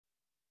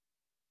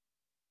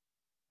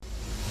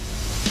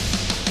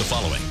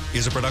following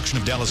is a production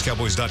of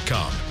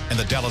DallasCowboys.com and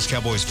the Dallas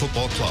Cowboys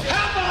Football Club.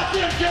 How about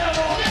them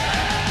Cowboys?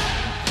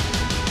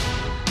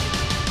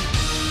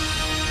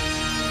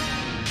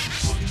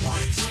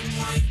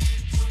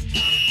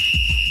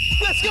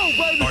 Let's go,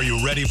 baby. Are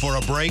you ready for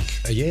a break?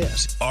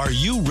 Yes. Are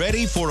you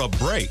ready for a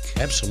break?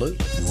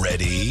 Absolutely.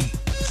 Ready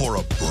for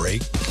a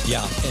break?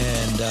 Yeah,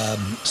 and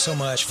so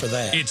much for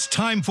that. It's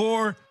time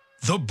for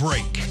The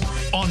Break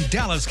on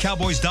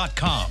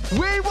DallasCowboys.com.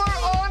 We were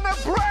on the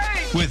break.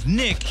 With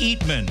Nick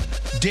Eatman,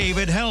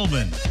 David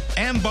Hellman,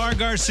 Ambar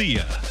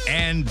Garcia,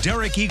 and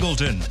Derek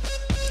Eagleton.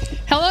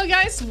 Hello,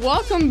 guys.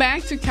 Welcome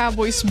back to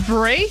Cowboys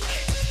Break.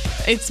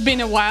 It's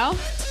been a while.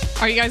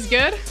 Are you guys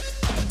good?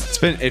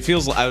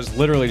 I was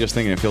literally just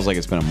thinking it feels like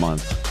it's been a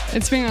month.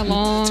 It's been a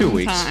long 2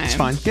 weeks. time. It's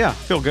fine. Yeah,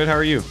 feel good. How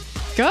are you?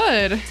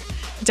 Good.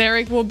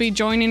 Derek will be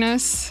joining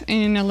us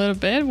in a little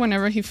bit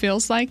whenever he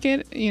feels like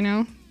it. You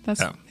know,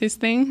 that's his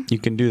thing. You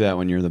can do that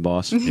when you're the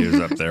boss. He was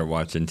up there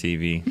watching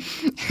TV,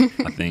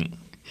 I think.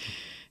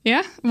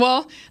 Yeah,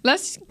 well,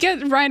 let's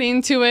get right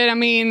into it. I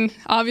mean,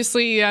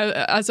 obviously,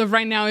 as of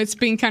right now, it's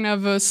been kind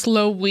of a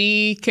slow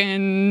week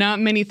and not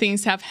many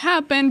things have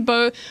happened.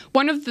 But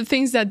one of the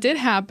things that did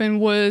happen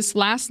was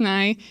last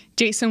night,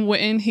 Jason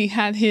Witten, he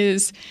had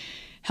his,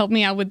 help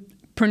me out with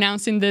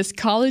pronouncing this,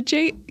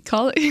 collegiate.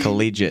 Wow,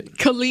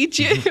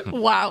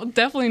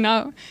 definitely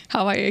not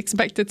how I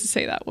expected to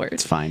say that word.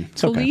 It's fine.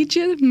 It's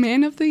Collegiate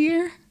Man of the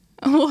Year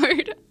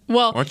award.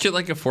 Well, Weren't you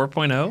like a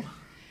 4.0?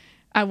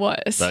 I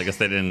was. But I guess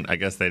they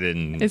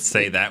didn't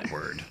say that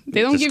word.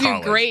 They don't Just give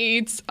you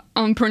grades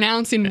on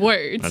pronouncing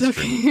words. That's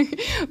okay?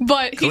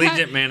 But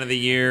Collegiate Man of the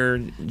Year,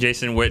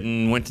 Jason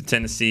Witten, went to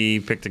Tennessee,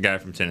 picked a guy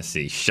from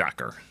Tennessee.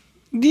 Shocker.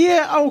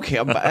 Yeah, okay.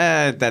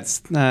 I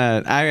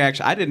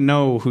didn't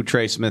know who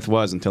Trey Smith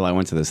was until I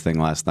went to this thing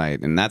last night,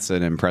 and that's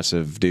an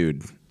impressive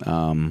dude.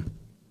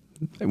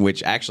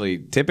 Which actually,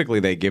 typically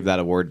they give that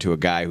award to a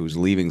guy who's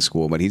leaving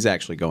school, but he's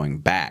actually going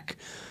back.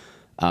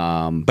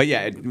 But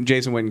yeah,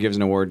 Jason Witten gives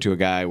an award to a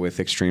guy with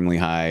extremely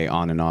high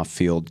on and off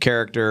field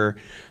character.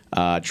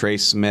 Trey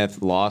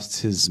Smith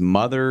lost his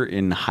mother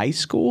in high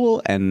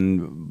school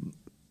and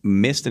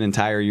missed an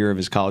entire year of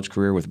his college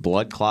career with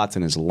blood clots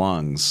in his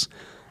lungs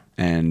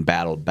and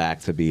battled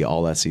back to be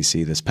all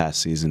SEC this past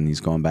season.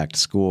 He's going back to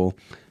school.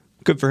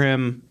 Good for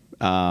him.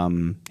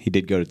 He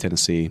did go to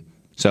Tennessee.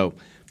 So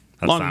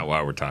That's not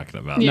what we're talking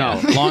about.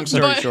 Yeah. No, long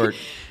story short,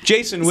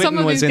 Jason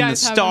Witten was in the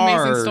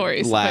Star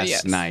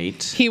last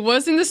night. He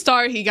was in the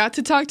Star. He got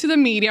to talk to the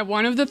media.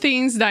 One of the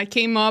things that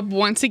came up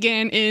once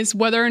again is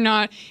whether or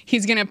not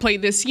he's going to play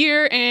this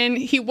year. And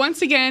he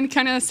once again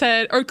kind of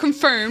said or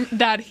confirmed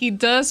that he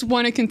does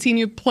want to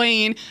continue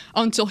playing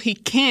until he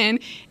can.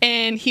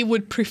 And he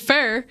would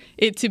prefer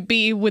it to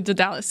be with the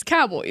Dallas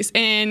Cowboys.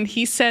 And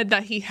he said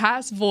that he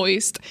has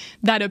voiced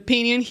that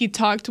opinion. He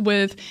talked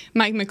with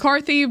Mike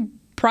McCarthy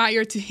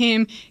prior to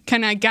him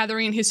kind of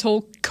gathering his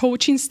whole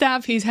coaching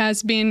staff. He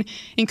has been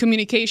in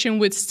communication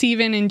with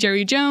Steven and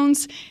Jerry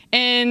Jones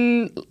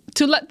and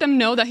to let them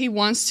know that he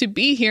wants to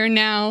be here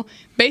now.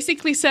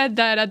 Basically said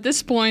that at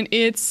this point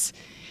it's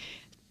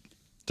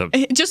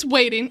just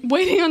waiting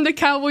on the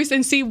Cowboys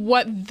and see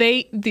what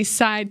they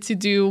decide to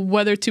do,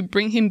 whether to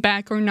bring him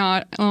back or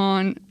not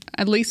on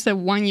at least a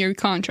 1-year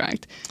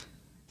contract.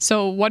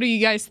 So what do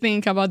you guys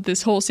think about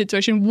this whole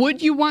situation?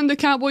 Would you want the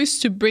Cowboys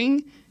to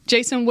bring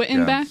Jason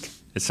Witten back?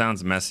 It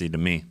sounds messy to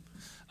me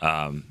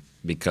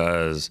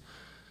because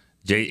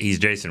he's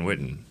Jason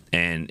Witten.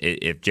 And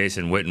if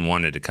Jason Witten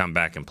wanted to come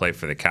back and play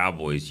for the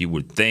Cowboys, you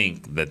would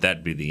think that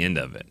that'd be the end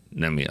of it.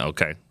 I mean,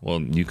 okay,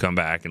 well, you come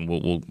back and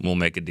we'll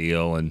make a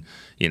deal. And,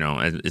 you know,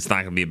 it's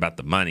not going to be about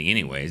the money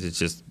anyways. It's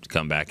just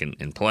come back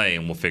and play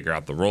and we'll figure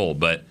out the role.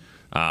 But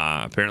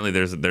apparently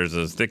there's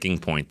a sticking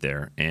point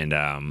there.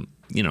 And,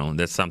 you know,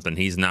 that's something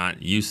he's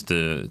not used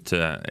to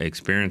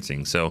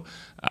experiencing. So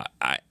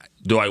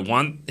do I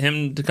want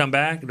him to come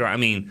back?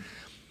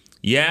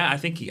 Yeah, I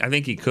think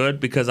he could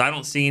because I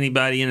don't see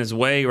anybody in his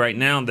way right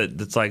now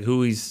that's like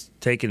who he's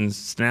taking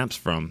snaps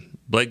from.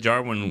 Blake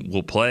Jarwin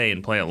will play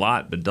and play a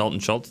lot, but Dalton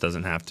Schultz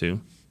doesn't have to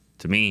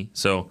me.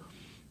 So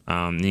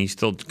he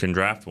still can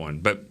draft one.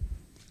 But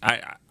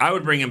I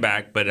would bring him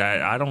back, but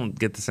I don't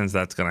get the sense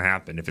that's going to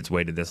happen if it's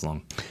waited this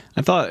long.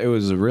 I thought it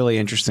was a really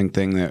interesting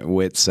thing that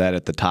Witt said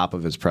at the top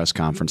of his press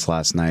conference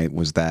last night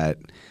was that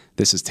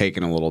this has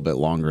taken a little bit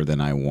longer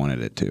than I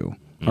wanted it to,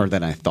 or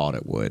than I thought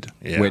it would.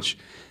 Yeah. Which,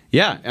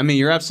 yeah, I mean,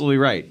 you're absolutely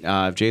right.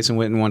 If Jason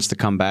Witten wants to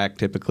come back,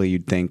 typically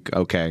you'd think,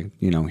 okay,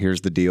 you know, here's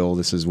the deal.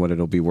 This is what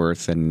it'll be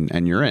worth,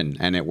 and you're in.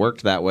 And it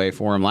worked that way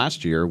for him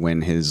last year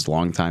when his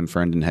longtime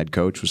friend and head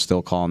coach was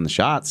still calling the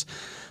shots.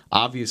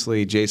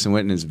 Obviously, Jason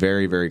Witten is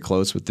very, very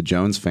close with the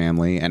Jones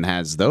family and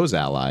has those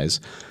allies,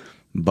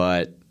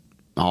 but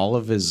all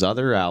of his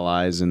other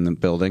allies in the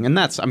building, and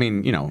that's, I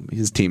mean, you know,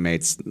 his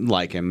teammates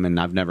like him, and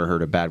I've never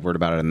heard a bad word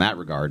about it in that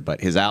regard, but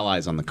his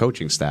allies on the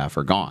coaching staff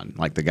are gone.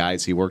 Like the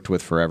guys he worked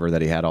with forever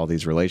that he had all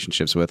these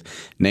relationships with,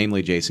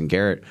 namely Jason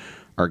Garrett,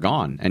 are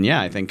gone. And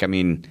yeah, I think, I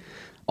mean,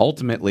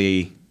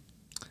 ultimately,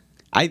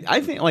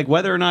 I think like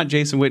whether or not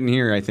Jason Witten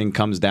here, I think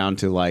comes down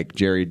to like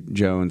Jerry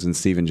Jones and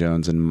Stephen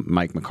Jones and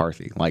Mike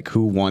McCarthy. Like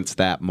who wants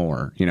that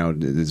more? You know,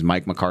 is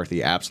Mike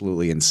McCarthy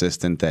absolutely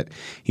insistent that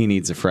he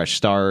needs a fresh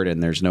start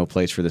and there's no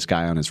place for this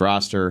guy on his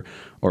roster,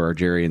 or are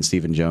Jerry and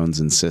Stephen Jones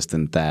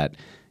insistent that,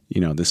 you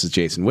know, this is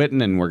Jason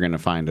Witten and we're going to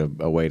find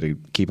a way to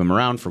keep him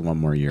around for one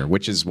more year?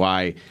 Which is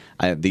why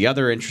the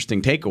other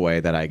interesting takeaway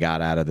that I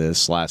got out of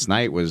this last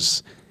night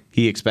was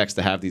he expects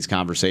to have these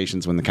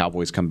conversations when the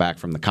Cowboys come back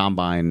from the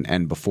combine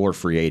and before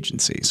free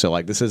agency. So,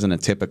 like, this isn't a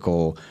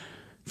typical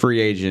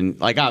free agent.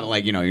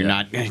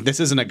 This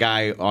isn't a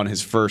guy on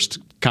his first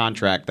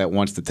contract that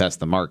wants to test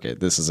the market.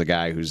 This is a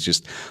guy who's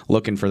just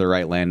looking for the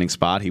right landing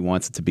spot. He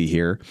wants it to be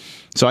here.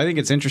 So I think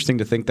it's interesting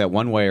to think that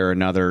one way or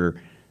another,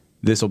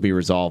 this will be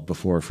resolved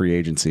before free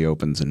agency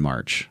opens in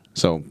March.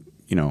 So,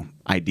 you know,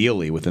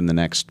 ideally within the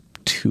next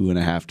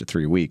 2.5 to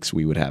 3 weeks,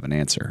 we would have an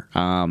answer.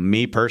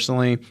 Me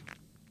personally,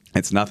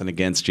 it's nothing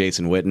against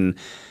Jason Witten.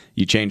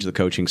 You change the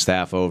coaching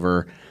staff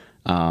over.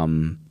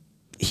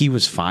 He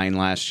was fine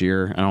last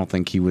year. I don't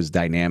think he was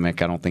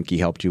dynamic. I don't think he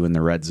helped you in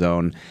the red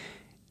zone.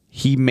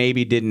 He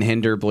maybe didn't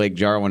hinder Blake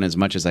Jarwin as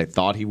much as I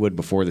thought he would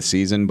before the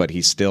season, but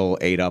he still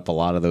ate up a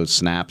lot of those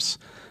snaps.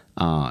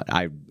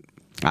 I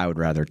would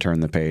rather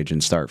turn the page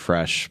and start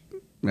fresh.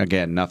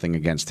 Again, nothing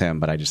against him,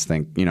 but I just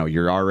think, you know,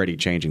 you're already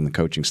changing the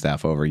coaching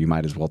staff over. You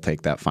might as well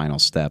take that final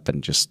step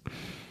and just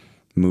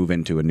move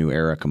into a new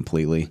era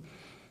completely.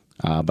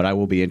 But I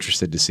will be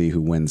interested to see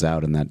who wins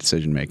out in that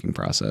decision-making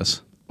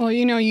process. Well,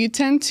 you know, you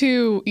tend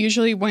to,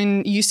 usually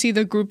when you see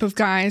the group of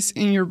guys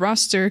in your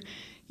roster,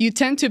 you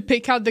tend to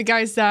pick out the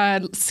guys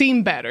that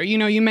seem better. You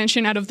know, you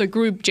mentioned out of the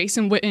group,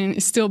 Jason Witten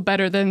is still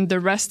better than the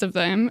rest of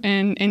them.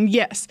 And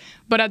yes,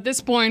 but at this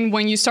point,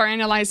 when you start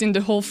analyzing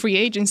the whole free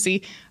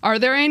agency, are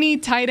there any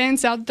tight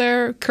ends out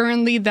there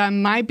currently that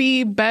might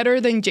be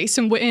better than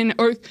Jason Witten,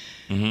 or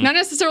not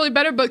necessarily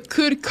better, but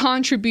could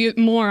contribute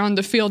more on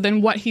the field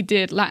than what he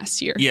did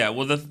last year? Yeah,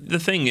 well, the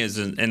thing is,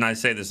 and I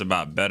say this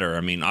about better,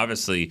 I mean,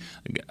 obviously,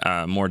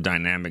 more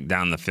dynamic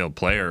down the field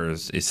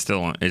players is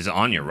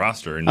on your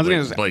roster, and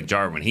Blake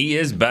Jarwin. He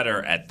is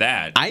better at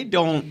that.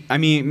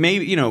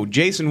 Maybe, you know,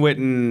 Jason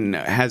Witten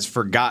has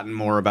forgotten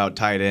more about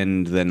tight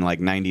end than like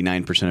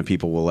 99% of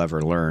people will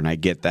ever learn. I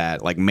get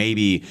that. Like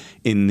maybe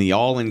in the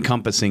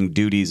all-encompassing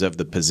duties of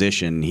the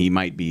position, he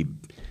might be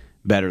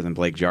better than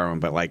Blake Jarwin,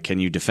 but like, can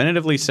you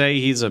definitively say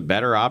he's a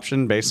better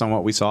option based on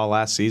what we saw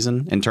last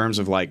season in terms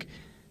of like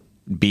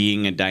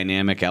being a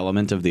dynamic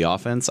element of the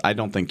offense? I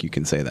don't think you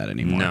can say that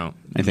anymore. No,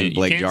 I think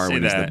Blake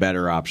Jarwin is the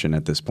better option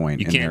at this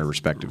point in their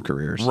respective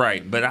careers.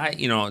 Right, but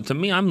to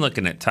me, I'm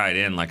looking at tight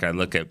end like I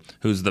look at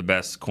who's the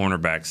best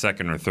cornerback,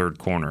 second or third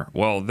corner.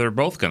 Well, they're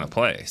both going to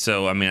play.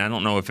 So, I mean, I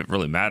don't know if it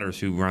really matters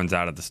who runs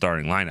out of the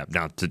starting lineup.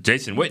 Now, to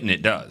Jason Witten,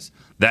 it does.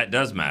 That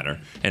does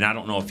matter. And I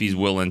don't know if he's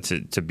willing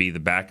to be the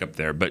backup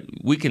there. But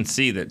we can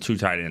see that two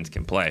tight ends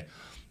can play.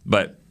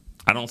 But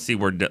I don't see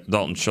where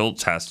Dalton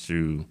Schultz has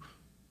to –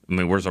 I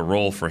mean, where's a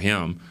role for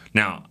him?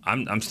 Now,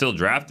 I'm still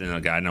drafting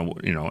a guy. Now,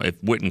 you know, if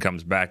Witten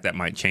comes back, that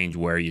might change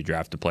where you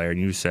draft a player. And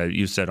you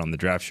said on the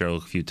draft show a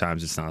few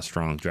times it's not a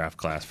strong draft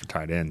class for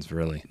tight ends,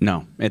 really.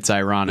 No, it's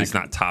ironic. It's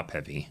not top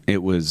heavy.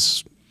 It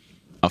was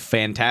a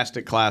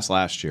fantastic class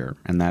last year,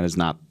 and that is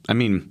not. I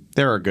mean,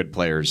 there are good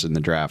players in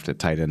the draft at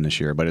tight end this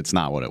year, but it's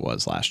not what it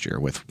was last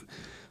year with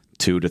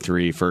 2 to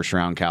 3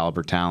 first-round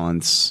caliber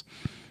talents.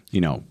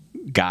 You know,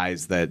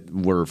 guys that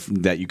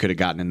you could have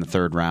gotten in the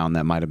third round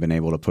that might have been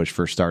able to push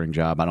for a starting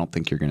job. I don't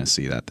think you're going to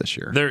see that this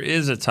year. There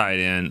is a tight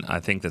end, I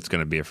think, that's going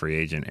to be a free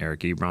agent,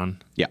 Eric Ebron.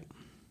 Yeah.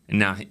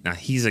 Now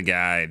he's a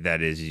guy that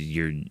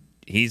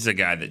he's a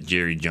guy that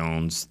Jerry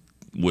Jones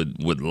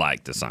would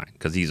like to sign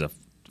because he's a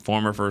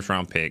former first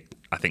round pick.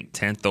 I think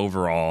 10th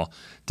overall.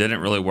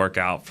 Didn't really work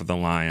out for the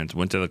Lions.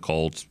 Went to the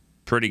Colts.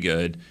 Pretty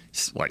good.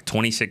 He's like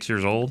 26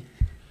 years old.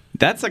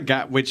 That's a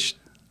guy which,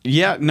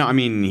 yeah, no, I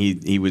mean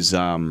he was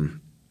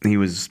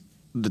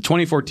the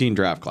 2014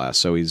 draft class,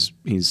 so he's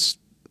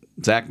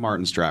Zach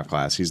Martin's draft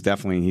class. He's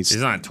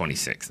not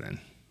 26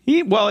 then.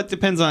 Well, it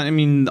depends on. I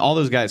mean, all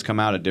those guys come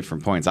out at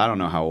different points. I don't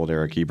know how old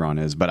Eric Ebron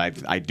is, but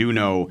I do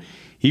know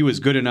he was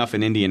good enough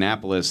in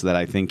Indianapolis that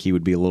I think he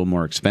would be a little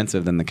more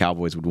expensive than the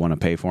Cowboys would want to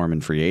pay for him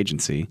in free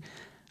agency.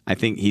 I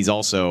think he's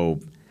also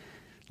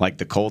like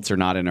the Colts are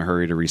not in a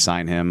hurry to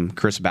re-sign him.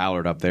 Chris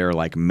Ballard up there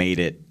like made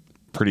it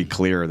pretty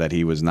clear that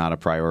he was not a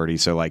priority.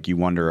 So like you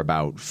wonder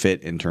about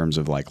fit in terms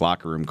of like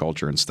locker room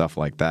culture and stuff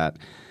like that.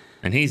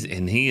 And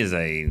he is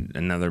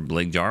another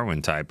Blake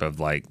Jarwin type of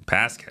like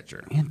pass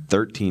catcher. He had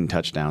 13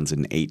 touchdowns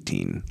in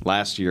 18.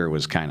 Last year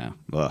was kind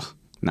of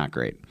not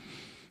great.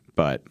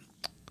 But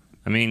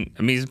I mean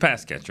he's a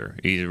pass catcher.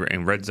 He's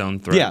in red zone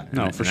threat. Yeah,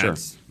 no, for sure.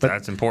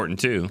 That's important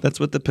too.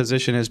 That's what the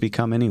position has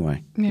become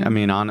anyway. Yeah. I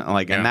mean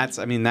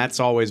and that's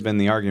always been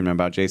the argument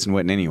about Jason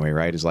Witten anyway,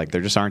 right? Is like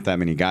there just aren't that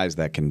many guys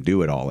that can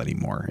do it all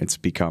anymore. It's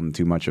become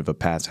too much of a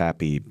pass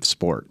happy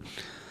sport.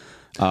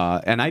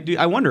 And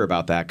I wonder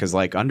about that because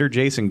like under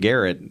Jason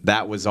Garrett,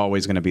 that was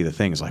always going to be the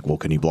thing. It's like, well,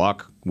 can he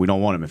block? We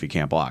don't want him if he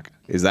can't block.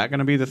 Is that going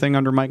to be the thing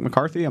under Mike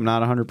McCarthy? I'm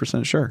not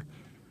 100% sure.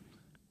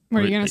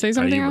 Were you going to say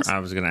something else? I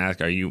was going to ask,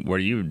 what are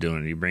you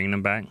doing? Are you bringing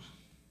them back?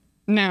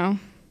 No.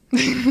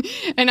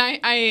 And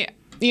I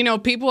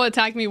people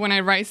attack me when I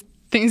write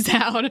things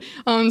out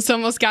on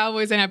Somos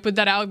Cowboys, and I put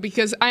that out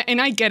because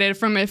I get it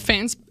from a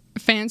fan's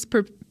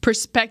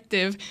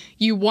perspective.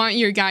 You want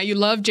your guy, you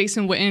love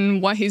Jason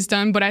Witten, what he's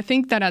done, but I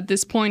think that at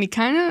this point, it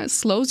kind of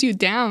slows you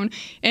down.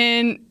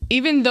 And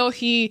even though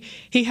he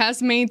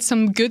has made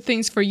some good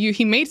things for you,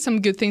 he made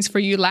some good things for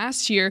you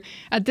last year,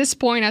 at this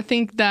point, I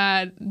think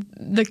that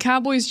the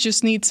Cowboys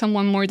just need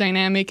someone more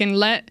dynamic and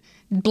let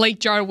Blake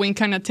Jarwin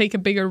kind of take a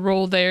bigger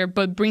role there,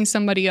 but bring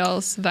somebody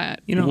else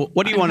that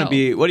What do you want to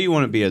be? What do you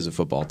want to be as a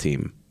football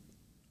team?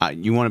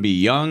 You want to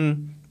be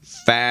young,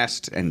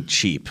 fast, and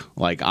cheap.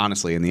 Like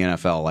honestly, in the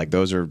NFL, like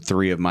those are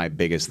three of my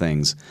biggest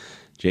things.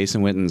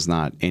 Jason Witten's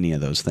not any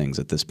of those things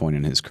at this point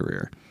in his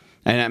career,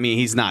 and I mean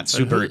he's not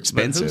super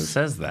expensive. But who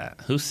says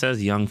that? Who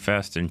says young,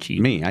 fast, and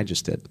cheap? Me, I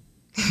just did.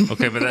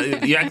 Okay,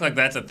 but you act like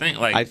that's a thing.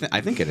 Like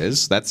I think it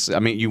is.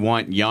 You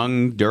want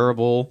young,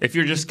 durable. If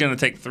you're just going to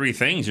take three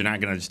things, you're not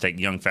going to just take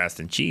young,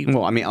 fast, and cheap.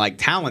 Well, I mean, like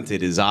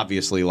talented is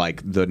obviously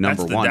like the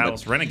number that's the one.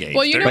 Dallas Renegades.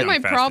 Well, They're my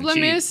young, fast, problem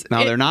and cheap. is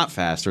No, they're not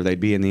fast, or they'd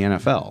be in the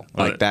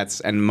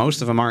NFL. And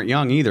most of them aren't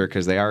young either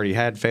because they already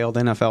had failed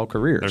NFL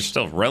careers. They're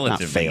still not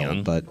relatively failed,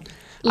 young. but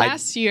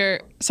last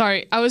year,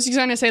 I was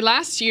going to say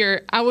last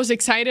year, I was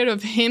excited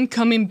of him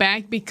coming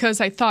back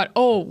because I thought,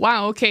 oh,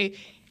 wow, okay,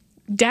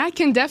 Dak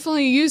can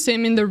definitely use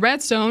him in the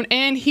red zone,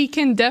 and he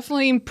can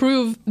definitely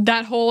improve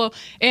that whole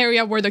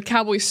area where the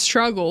Cowboys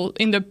struggled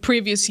in the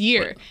previous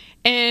year. Right.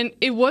 And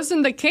it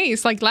wasn't the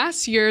case. Like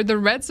last year, the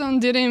red zone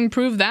didn't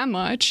improve that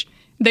much.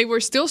 They were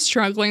still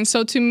struggling.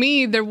 So to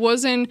me, there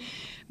wasn't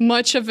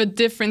much of a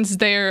difference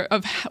there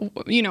of,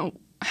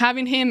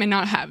 having him and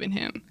not having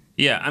him.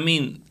 Yeah, I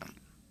mean,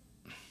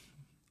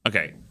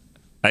 okay.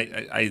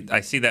 I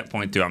see that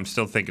point too. I'm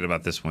still thinking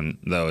about this one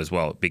though as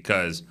well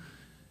because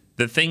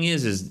the thing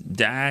is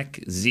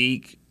Dak,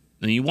 Zeke.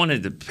 You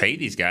wanted to pay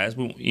these guys.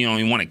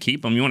 You want to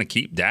keep them. You want to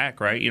keep Dak,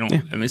 right? Yeah.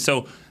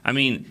 I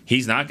mean,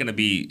 he's not going to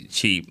be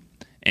cheap,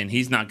 and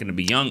he's not going to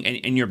be young.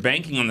 And you're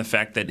banking on the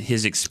fact that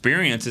his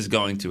experience is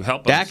going to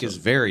help us. Dak is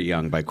very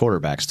young by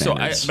quarterback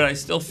standards. But I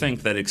still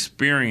think that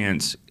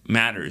experience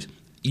matters.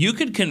 You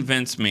could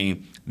convince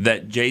me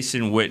that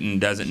Jason Witten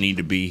doesn't need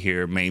to be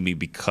here, maybe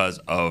because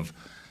of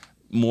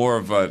more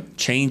of a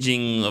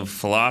changing of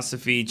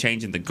philosophy,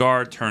 changing the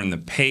guard, turning the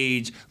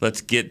page. Let's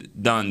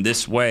get done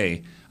this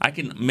way. I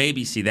can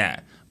maybe see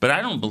that. But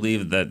I don't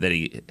believe that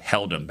he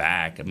held them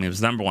back. I mean, it was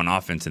the number one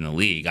offense in the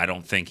league. I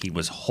don't think he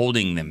was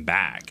holding them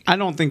back. I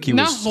don't think he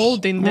was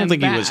holding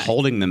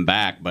them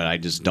back, but I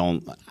just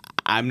don't.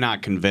 I'm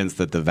not convinced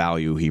that the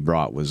value he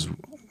brought was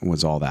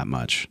all that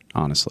much,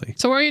 honestly.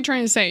 So what are you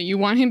trying to say? You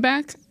want him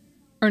back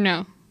or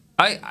no?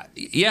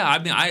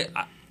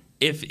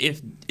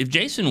 If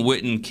Jason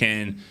Witten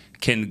can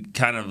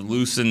kind of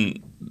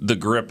loosen the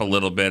grip a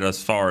little bit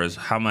as far as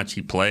how much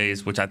he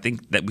plays, which I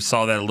think that we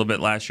saw that a little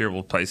bit last year,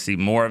 we'll probably see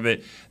more of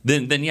it.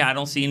 Then yeah, I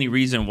don't see any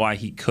reason why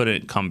he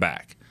couldn't come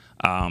back.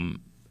 I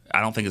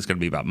don't think it's going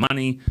to be about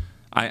money.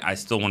 I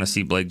still want to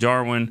see Blake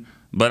Jarwin,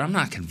 but I'm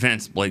not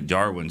convinced Blake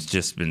Jarwin's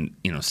just been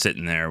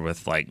sitting there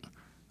with like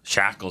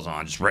shackles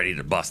on, just ready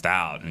to bust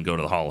out and go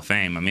to the Hall of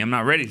Fame. I mean, I'm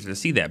not ready to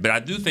see that, but I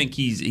do think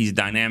he's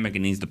dynamic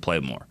and needs to play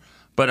more.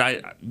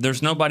 But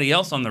there's nobody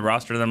else on the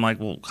roster that I'm like,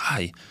 well,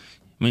 I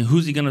mean,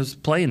 who's he going to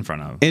play in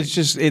front of?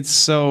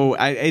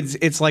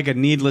 It's like a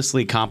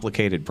needlessly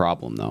complicated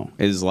problem, though.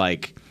 Is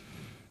like,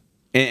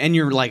 and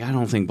you're like, I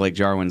don't think Blake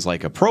Jarwin's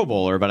like a Pro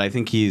Bowler, but I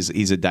think he's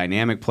a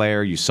dynamic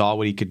player. You saw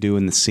what he could do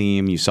in the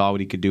seam. You saw what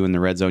he could do in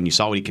the red zone. You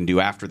saw what he can do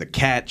after the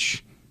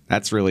catch.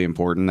 That's really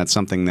important. That's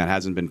something that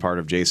hasn't been part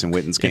of Jason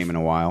Witten's game in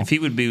a while. If he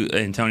would be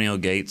Antonio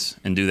Gates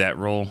and do that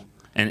role,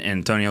 and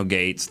Antonio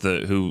Gates,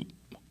 who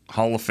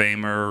Hall of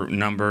Famer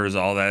numbers,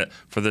 all that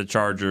for the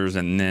Chargers,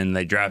 and then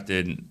they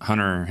drafted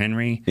Hunter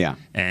Henry. Yeah,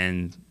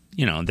 and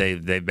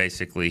they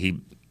basically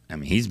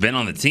he's been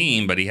on the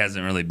team, but he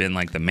hasn't really been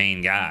like the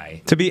main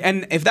guy.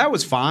 And if that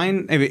was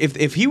fine,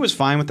 if he was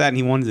fine with that and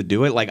he wanted to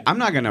do it, like I'm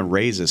not gonna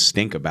raise a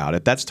stink about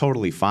it. That's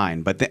totally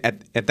fine. But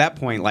at that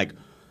point, like,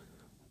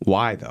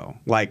 why though?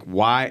 Like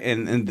why?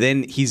 And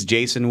then he's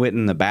Jason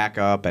Witten, the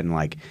backup, and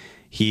like.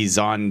 He's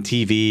on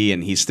TV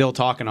and he's still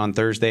talking on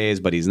Thursdays,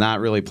 but he's not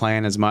really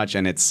playing as much.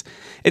 And it's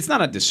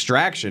not a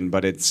distraction,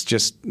 but it's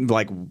just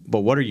like,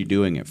 but what are you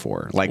doing it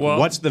for? Like,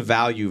 what's the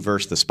value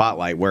versus the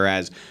spotlight?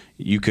 Whereas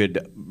you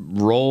could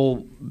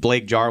roll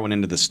Blake Jarwin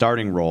into the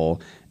starting role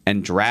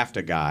and draft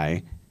a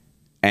guy,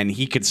 and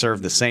he could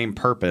serve the same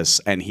purpose,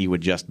 and he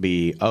would just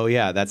be, oh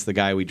yeah, that's the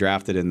guy we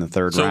drafted in the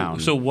third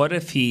round. So what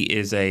if he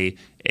is a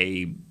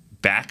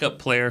backup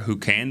player who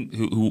can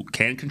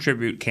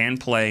contribute, can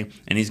play,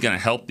 and he's going to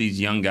help these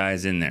young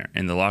guys in there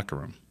in the locker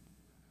room?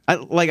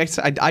 Like I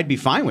said, I'd be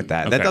fine with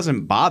that. Okay. That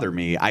doesn't bother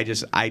me. I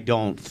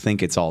don't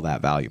think it's all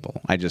that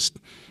valuable.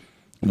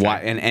 Why?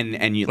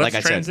 And you, Let's like I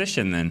said,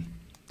 transition then.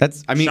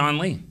 Sean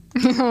Lee.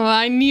 Oh,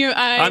 I knew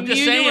I'm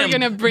just saying, you were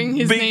gonna bring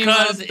his name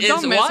up.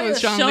 Don't mess why with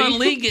is Sean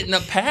Lee getting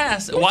a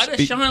pass? Why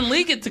does Sean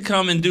Lee get to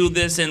come and do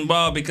this and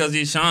because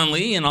he's Sean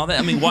Lee and all that?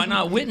 I mean, why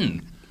not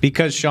Witten?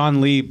 Because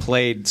Sean Lee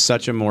played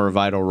such a more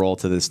vital role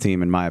to this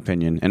team, in my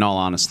opinion, in all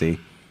honesty.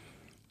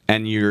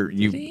 And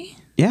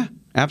yeah,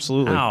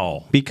 absolutely.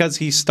 How? Because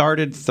he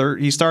started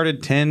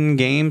 10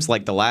 games,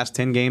 like the last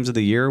 10 games of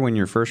the year when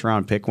your first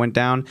round pick went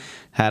down,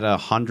 had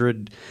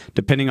 100,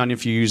 depending on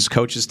if you use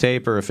coach's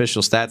tape or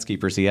official stats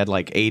keepers, he had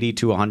like 80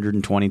 to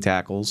 120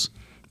 tackles.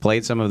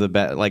 Played some of the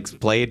best,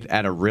 played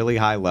at a really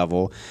high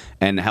level,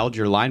 and held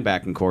your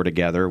linebacking core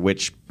together,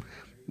 which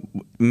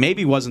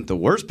maybe wasn't the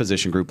worst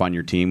position group on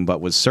your team,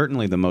 but was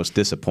certainly the most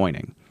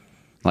disappointing.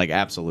 Like,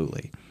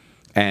 absolutely.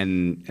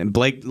 And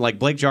Blake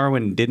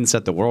Jarwin didn't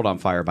set the world on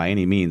fire by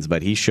any means,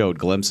 but he showed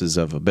glimpses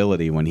of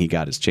ability when he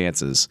got his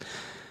chances.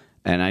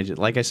 And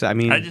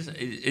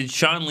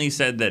Sean Lee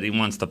said that he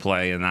wants to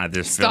play, and I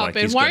just feel like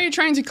Stop it. Why are you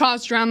trying to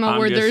cause drama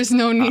where there's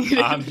no need?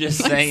 I'm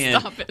just saying.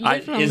 Stop it.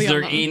 Is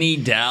there any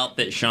doubt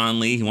that Sean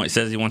Lee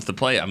says he wants to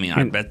play? I mean,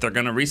 I bet they're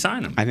going to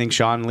re-sign him. I think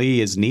Sean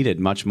Lee is needed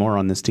much more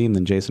on this team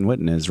than Jason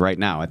Witten is right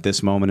now at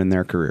this moment in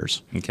their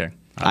careers. Okay.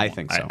 I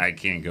think so. I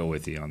can't go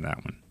with you on that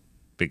one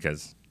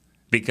because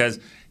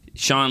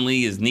Sean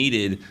Lee is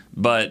needed,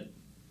 but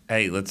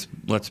hey, let's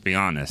be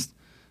honest.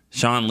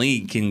 Sean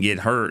Lee can get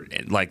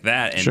hurt like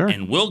that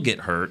and will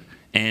get hurt.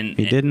 And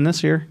he didn't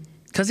this year.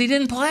 Because he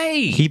didn't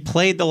play. He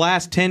played the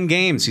last 10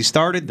 games. He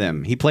started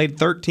them. He played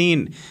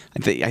 13.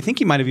 I think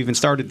he might have even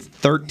started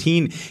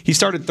 13. He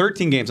started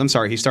 13 games. I'm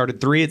sorry. He started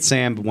 3 at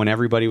Sam when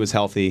everybody was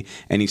healthy,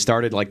 and he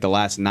started like the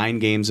last 9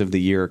 games of the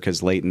year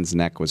because Leighton's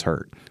neck was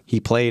hurt. He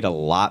played a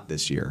lot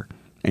this year,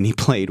 and he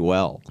played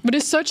well. But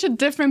it's such a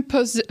different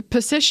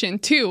position,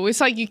 too.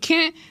 It's like you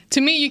can't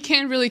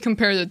really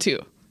compare the two.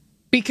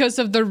 Because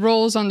of the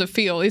roles on the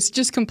field. It's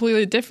just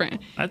completely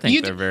different. I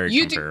think they're very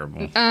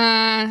comparable.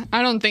 I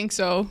don't think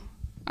so.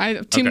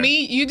 To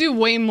me, you do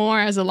way more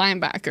as a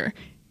linebacker.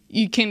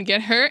 You can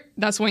get hurt.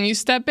 That's when you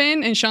step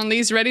in, and Sean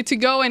Lee's ready to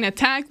go and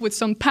attack with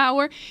some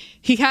power.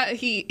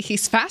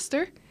 He's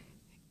faster.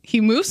 He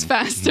moves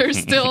faster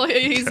still.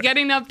 He's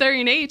getting up there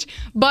in age.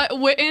 But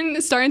Witten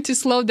is starting to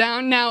slow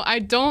down now. I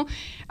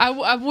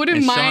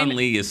wouldn't mind. Sean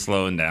Lee is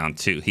slowing down,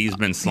 too. He's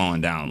been slowing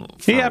down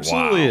for a while. He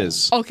absolutely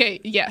is. Okay,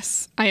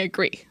 yes, I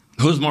agree.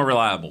 Who's more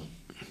reliable?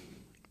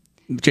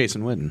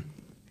 Jason Witten.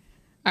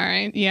 All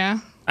right, yeah.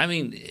 I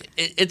mean,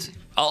 it's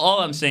all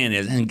I'm saying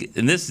is, and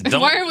this.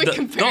 Why are we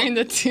comparing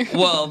the two?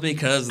 Well,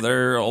 because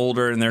they're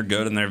older and they're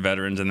good and they're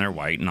veterans and they're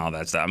white and all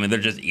that stuff. I mean, they're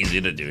just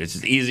easy to do. It's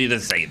just easy to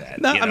say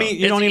that. No, I mean,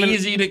 it's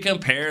easy to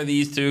compare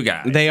these two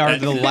guys. They are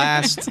the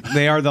last.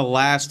 They are the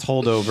last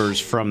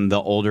holdovers from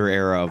the older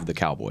era of the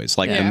Cowboys,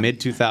 like the mid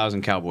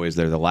 2000 Cowboys.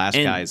 They're the last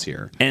guys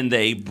here, and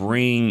they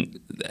bring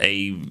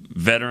a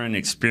veteran,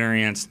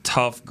 experienced,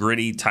 tough,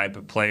 gritty type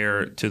of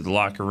player to the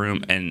locker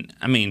room. And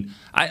I mean,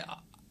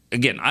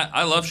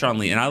 I love Sean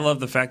Lee, and I love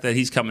the fact that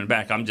he's coming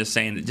back. I'm just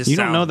saying it just you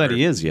don't know that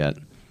he is yet.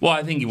 Well,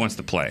 I think he wants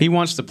to play. He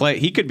wants to play.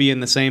 He could be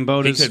in the same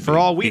boat as, for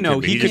all we know,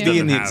 he could be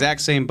in the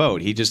exact same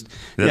boat. He just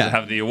doesn't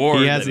have the award.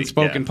 He hasn't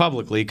spoken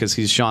publicly because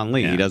he's Sean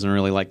Lee. He doesn't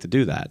really like to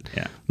do that.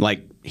 Yeah.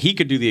 Like, he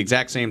could do the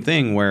exact same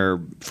thing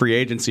where free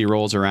agency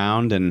rolls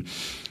around and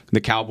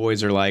the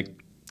Cowboys are like,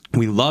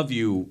 we love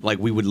you. Like,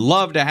 we would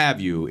love to have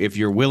you. If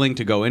you're willing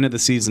to go into the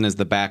season as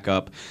the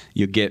backup,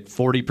 you get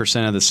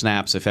 40% of the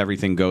snaps if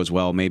everything goes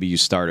well. Maybe you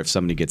start if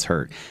somebody gets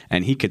hurt.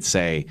 And he could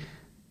say,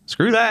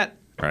 screw that.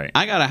 Right.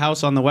 I got a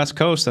house on the West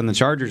Coast, and the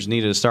Chargers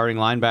needed a starting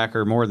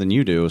linebacker more than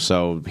you do,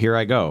 so here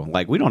I go.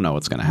 Like, we don't know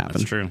what's going to happen.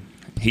 That's true.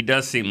 He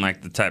does seem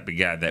like the type of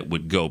guy that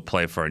would go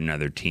play for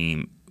another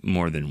team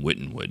more than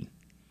Witten would.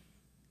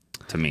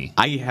 To me,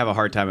 I have a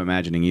hard time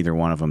imagining either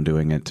one of them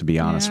doing it, to be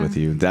honest with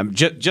you.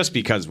 Just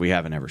because we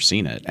haven't ever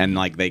seen it, and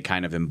like they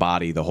kind of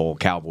embody the whole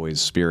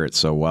Cowboys spirit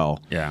so well.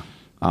 Yeah.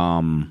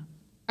 All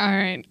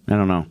right. I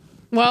don't know.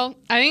 Well,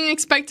 I didn't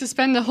expect to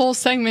spend the whole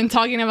segment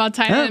talking about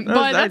tight end,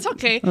 but that's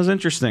okay. That was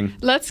interesting.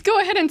 Let's go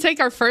ahead and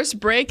take our first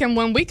break, and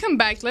when we come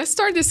back, let's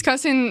start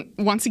discussing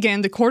once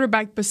again the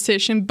quarterback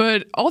position,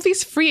 but all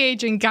these free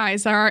agent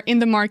guys that are in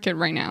the market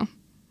right now.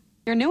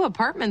 Your new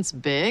apartment's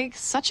big.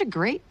 Such a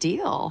great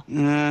deal.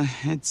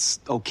 It's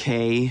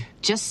okay.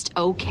 Just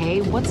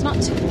okay? What's not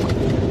to...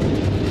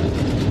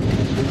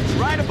 It's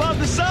right above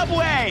the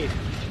subway!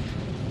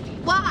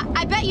 Well,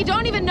 I bet you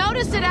don't even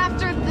notice it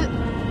after the...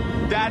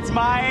 That's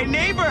my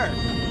neighbor,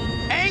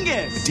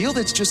 Angus! A deal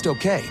that's just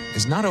okay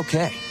is not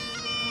okay.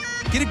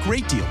 Get a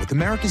great deal with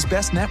America's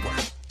Best Network.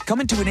 Come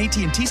into an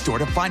AT&T store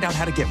to find out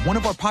how to get one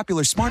of our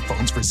popular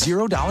smartphones for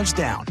 $0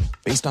 down.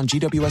 Based on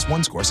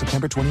GWS1 score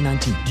September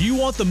 2019. Do you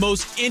want the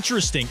most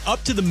interesting,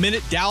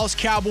 up-to-the-minute Dallas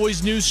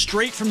Cowboys news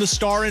straight from the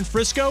Star in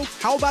Frisco?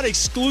 How about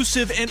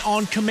exclusive and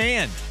on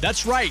command?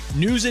 That's right,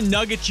 news and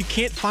nuggets you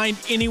can't find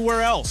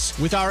anywhere else.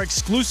 With our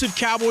exclusive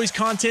Cowboys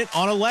content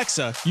on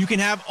Alexa, you can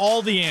have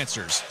all the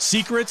answers,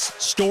 secrets,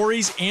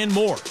 stories, and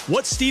more.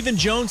 What's Stephen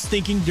Jones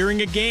thinking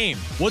during a game?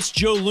 What's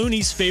Joe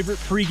Looney's favorite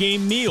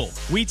pregame meal?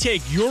 We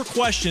take your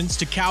questions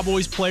to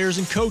Cowboys players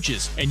and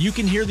coaches, and you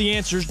can hear the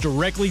answers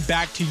directly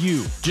back to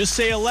you. Just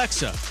say,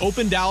 Alexa,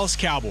 open Dallas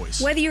Cowboys.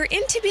 Whether you're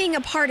into being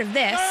a part of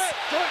this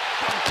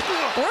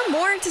or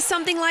more into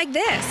something like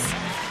this,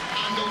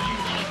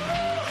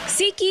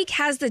 SeatGeek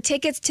has the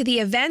tickets to the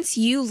events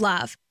you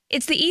love.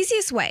 It's the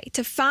easiest way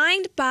to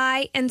find,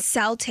 buy, and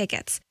sell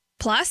tickets.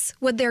 Plus,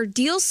 with their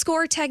Deal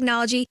Score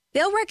technology,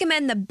 they'll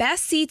recommend the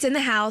best seats in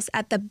the house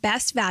at the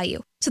best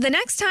value. So the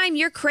next time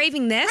you're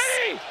craving this,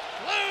 Hey!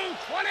 Blue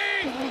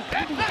 20!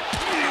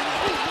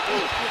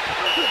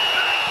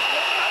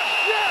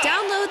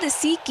 download the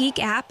SeatGeek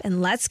app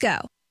and let's go.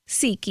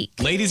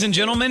 SeatGeek. Ladies and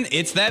gentlemen,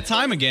 it's that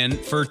time again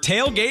for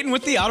Tailgating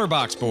with the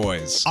OtterBox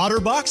Boys.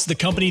 OtterBox, the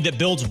company that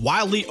builds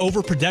wildly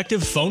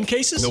overprotective phone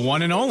cases? The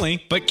one and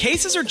only. But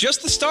cases are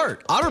just the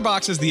start.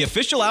 OtterBox is the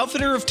official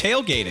outfitter of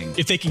tailgating.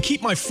 If they can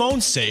keep my phone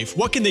safe,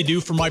 what can they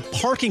do for my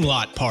parking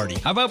lot party?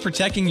 How about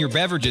protecting your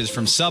beverages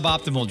from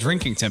suboptimal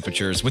drinking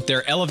temperatures with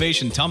their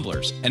elevation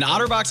tumblers? And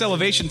OtterBox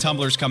elevation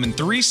tumblers come in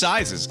 3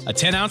 sizes: a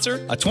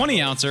 10-ouncer, a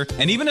 20-ouncer,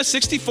 and even a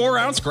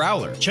 64-ounce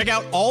growler. Check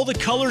out all the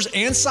colors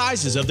and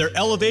sizes of their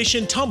elevation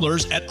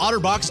tumblers at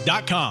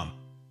otterbox.com.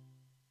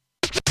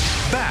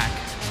 Back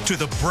to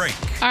the break.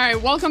 All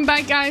right, welcome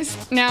back,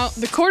 guys. Now,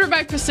 the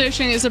quarterback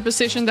position is a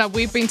position that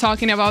we've been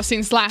talking about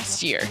since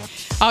last year.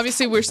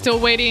 Obviously, we're still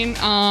waiting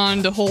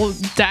on the whole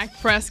Dak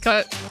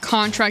Prescott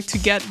contract to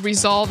get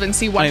resolved and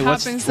see what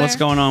happens there. What's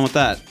going on with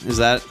that? Is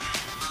that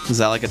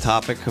like a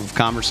topic of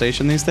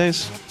conversation these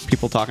days?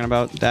 People talking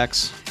about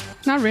Dak's?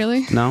 Not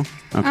really. No?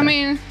 Okay. I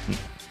mean...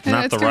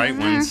 Not the right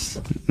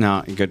ones.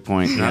 No, good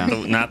point.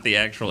 Not the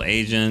actual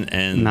agent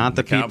and not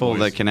the people Cowboys.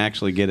 that can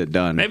actually get it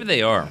done. Maybe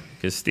they are,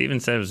 because Steven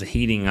said it was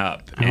heating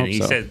up. I And hope he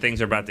so. said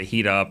things are about to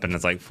heat up, and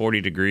it's like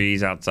 40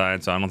 degrees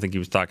outside, so I don't think he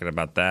was talking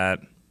about that.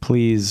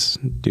 Please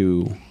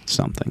do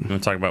something. You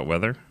want to talk about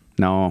weather?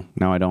 No,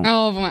 I don't.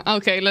 Oh,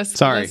 okay.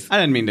 Sorry, I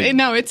didn't mean to.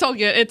 No, it's all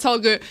good. It's all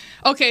good.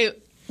 Okay,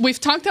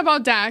 we've talked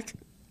about Dak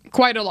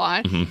quite a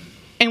lot,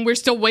 and we're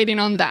still waiting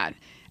on that.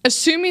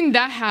 Assuming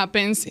that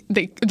happens,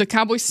 the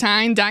Cowboys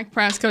sign Dak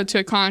Prescott to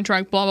a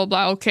contract, blah, blah,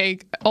 blah. Okay,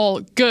 all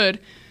good.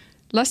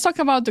 Let's talk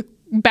about the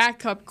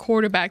backup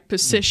quarterback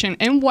position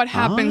and what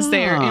happens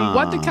there and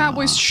what the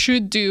Cowboys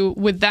should do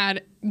with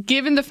that,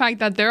 given the fact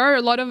that there are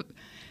a lot of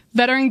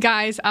veteran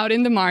guys out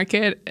in the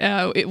market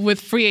with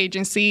free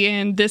agency.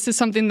 And this is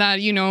something that,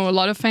 a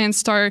lot of fans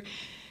start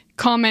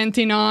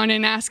commenting on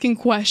and asking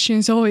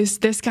questions. Oh, is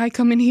this guy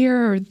coming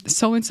here or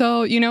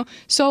so-and-so,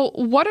 So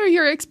what are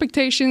your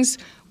expectations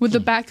with the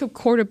backup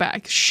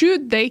quarterback?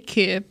 Should they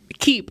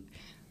keep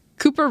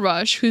Cooper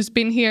Rush, who's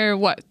been here,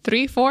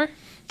 3-4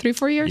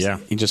 years? Yeah.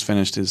 He just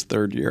finished his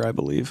 3rd year, I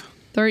believe.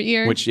 3rd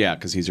year? Which, yeah,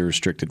 because he's a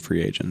restricted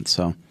free agent.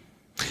 So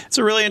it's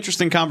a really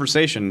interesting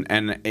conversation.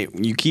 And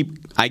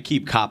I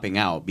keep copping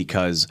out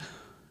because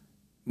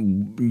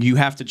you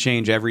have to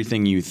change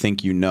everything you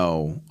think you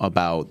know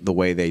about the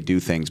way they do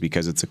things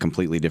because it's a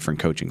completely different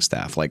coaching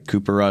staff. Like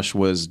Cooper Rush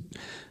was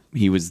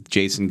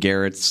Jason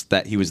Garrett's,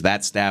 he was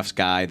that staff's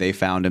guy. They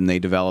found him, they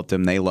developed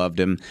him, they loved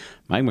him.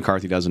 Mike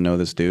McCarthy doesn't know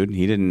this dude.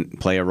 He didn't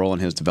play a role in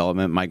his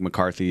development. Mike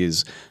McCarthy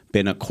has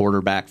been a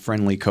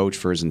quarterback-friendly coach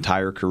for his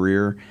entire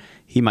career.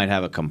 He might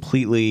have a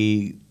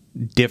completely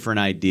different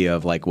idea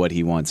of what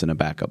he wants in a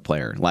backup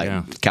player.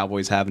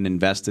 Cowboys haven't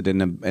invested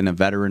in a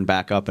veteran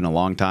backup in a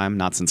long time,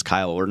 not since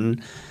Kyle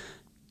Orton.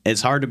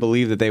 It's hard to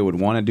believe that they would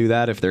want to do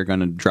that if they're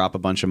going to drop a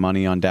bunch of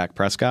money on Dak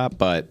Prescott,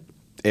 but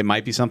it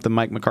might be something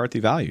Mike McCarthy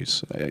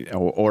values.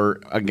 Or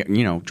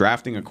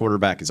drafting a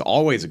quarterback is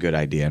always a good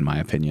idea, in my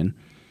opinion.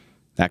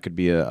 That could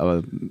be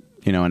an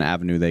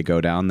avenue they go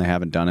down. They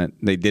haven't done it.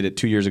 They did it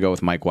 2 years ago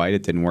with Mike White.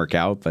 It didn't work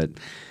out, but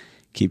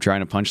keep trying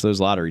to punch those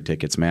lottery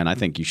tickets, man. I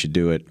think you should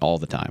do it all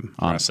the time,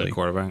 honestly.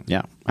 Quarterback?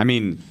 Yeah. I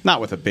mean,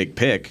 not with a big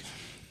pick,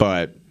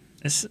 but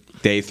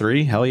day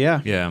 3, hell yeah.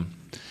 Yeah.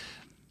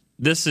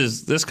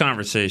 This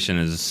conversation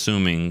is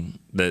assuming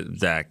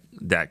that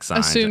Dak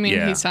signs. Assuming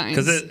he signs.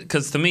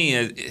 Because to me,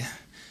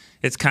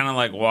 it's kind of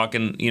like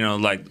walking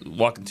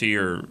to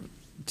your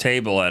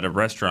table at a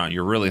restaurant.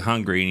 You're really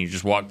hungry, and you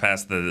just walk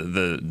past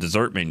the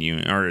dessert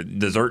menu or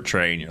dessert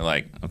tray, and you're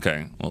like,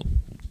 okay, well,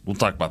 we'll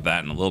talk about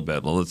that in a little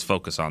bit. Well, let's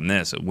focus on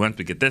this. Once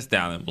we get this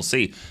down, then we'll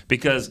see.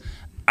 Because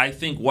I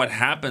think what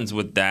happens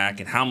with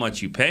Dak and how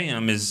much you pay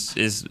him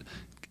is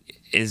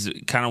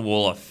kind of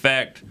will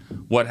affect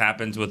what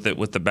happens with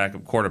the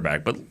backup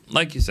quarterback. But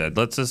like you said,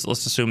 let's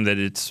assume that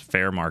it's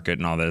fair market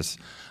and all this.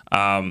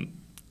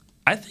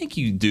 I think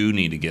you do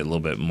need to get a little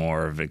bit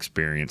more of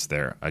experience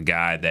there. A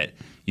guy that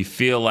you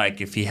feel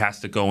like if he has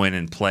to go in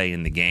and play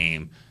in the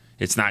game,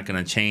 it's not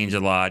going to change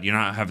a lot. You're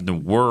not having to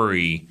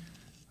worry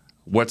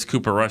what's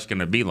Cooper Rush going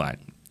to be like.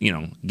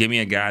 give me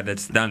a guy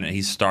that's done it.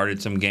 He's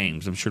started some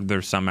games. I'm sure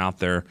there's some out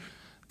there.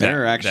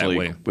 There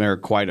are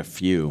quite a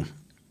few.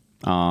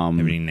 Have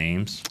any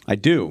names? I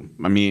do.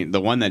 I mean, the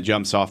one that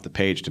jumps off the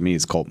page to me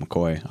is Colt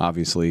McCoy.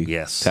 Obviously,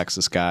 yes,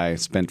 Texas guy,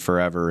 spent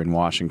forever in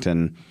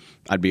Washington.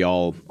 I'd be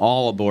all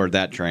aboard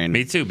that train.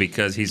 Me too,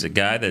 because he's a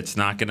guy that's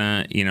not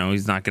gonna,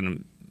 he's not gonna.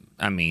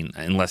 I mean,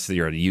 unless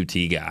you're a UT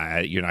guy,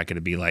 you're not going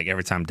to be like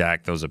every time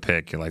Dak throws a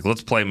pick, you're like,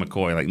 let's play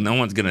McCoy. Like, no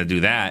one's going to do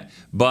that.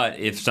 But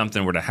if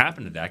something were to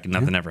happen to Dak, and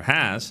nothing ever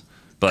has,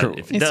 but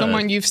if it does,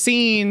 someone you've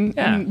seen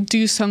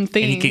do some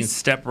things, and he can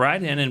step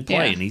right in and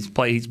play. And he's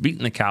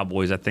beaten the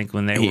Cowboys, I think,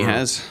 when they were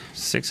 6-1,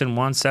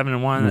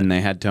 7-1, and they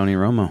had Tony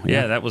Romo.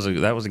 Yeah, that was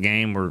a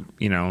game where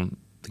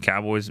the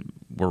Cowboys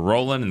were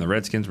rolling and the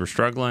Redskins were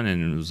struggling,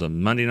 and it was a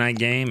Monday night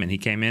game, and he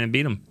came in and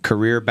beat them.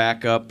 Career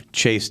backup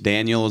Chase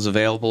Daniel is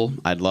available.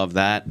 I'd love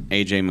that.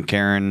 A.J.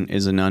 McCarron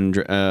is an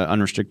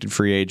unrestricted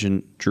free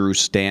agent. Drew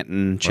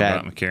Stanton. What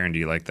about McCarron? Do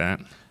you like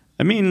that?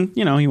 I mean,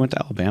 he went to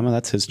Alabama.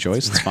 That's his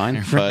choice. It's fine.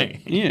 Right.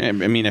 But, yeah, I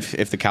mean,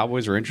 if the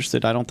Cowboys are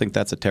interested, I don't think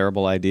that's a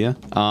terrible idea.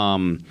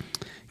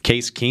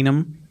 Case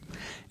Keenum.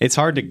 It's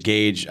hard to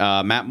gauge.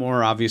 Matt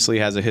Moore obviously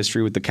has a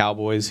history with the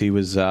Cowboys. He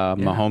was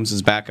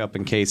Mahomes' backup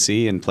in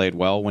KC and played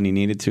well when he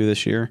needed to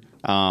this year.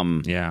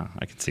 Yeah,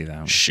 I can see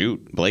that.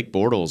 Shoot, Blake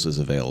Bortles is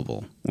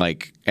available.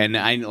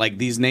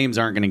 These names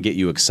aren't going to get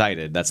you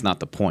excited. That's not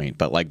the point.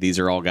 But these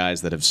are all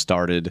guys that have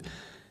started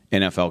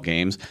NFL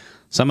games.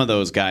 Some of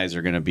those guys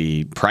are going to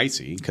be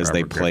pricey because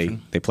they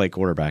play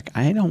quarterback.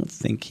 I don't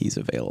think he's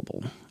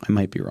available. I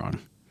might be wrong.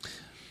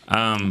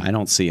 I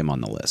don't see him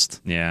on the list.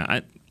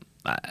 Yeah,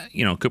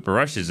 Cooper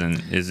Rush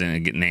isn't a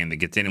name that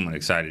gets anyone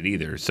excited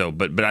either. So,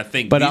 but I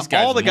think these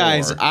guys all the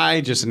guys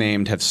I just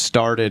named have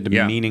started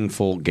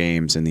meaningful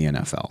games in the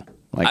NFL.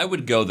 I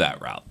would go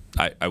that route.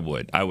 I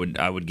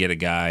would get a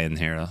guy in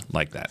here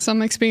like that.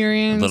 Some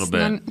experience. A little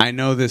bit. I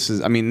know this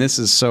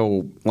is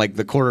so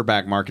the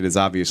quarterback market is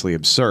obviously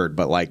absurd,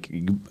 but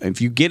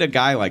if you get a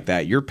guy like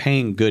that, you're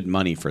paying good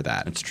money for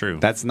that. It's true.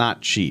 That's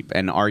not cheap.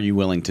 And are you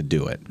willing to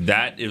do it?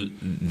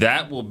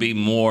 That will be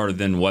more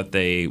than what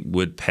they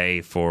would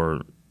pay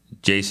for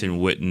Jason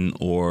Witten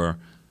or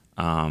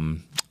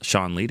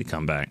Sean Lee to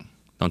come back.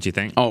 Don't you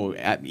think? Oh,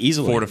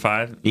 easily. 4 to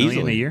 5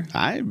 million a year?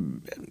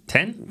 10?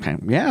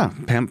 Yeah.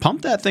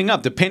 Pump that thing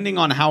up. Depending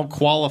on how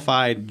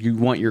qualified you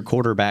want your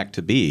quarterback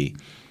to be,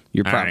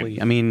 you're probably,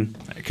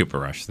 Cooper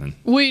Rush then.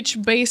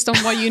 Which, based on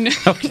what you know.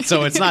 Okay,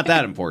 so it's not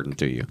that important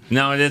to you.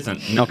 No, it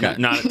isn't. Okay.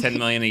 Not at $10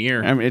 million a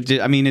year.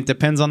 It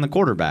depends on the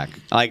quarterback.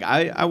 All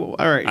right.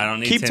 I don't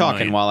need keep talking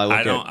million. while I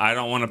look I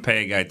don't want to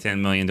pay a guy $10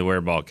 million to wear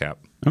a ball cap.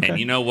 Okay. And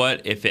you know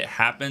what? If it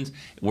happens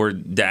where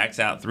Dak's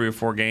out 3 or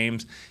 4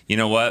 games, you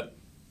know what?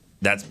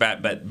 That's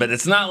bad, but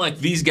it's not like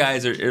these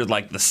guys are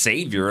like the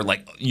savior.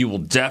 Like, you will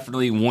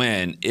definitely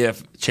win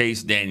if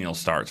Chase Daniel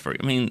starts for you.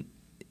 I mean,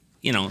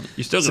 you're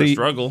still going to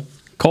struggle.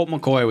 Colt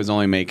McCoy was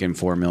only making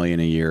 $4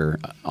 million a year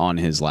on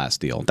his last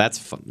deal.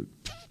 That's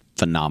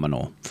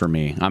phenomenal for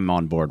me. I'm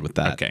on board with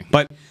that. Okay,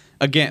 but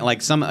again,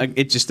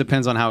 it just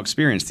depends on how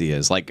experienced he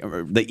is.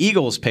 The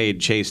Eagles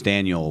paid Chase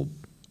Daniel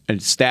a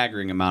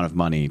staggering amount of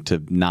money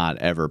to not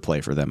ever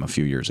play for them a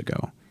few years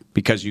ago.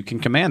 Because you can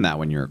command that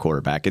when you're a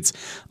quarterback. It's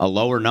a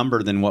lower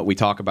number than what we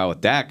talk about with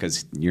Dak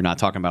because you're not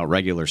talking about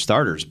regular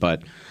starters,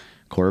 but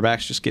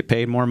quarterbacks just get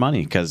paid more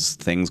money because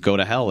things go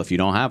to hell if you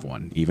don't have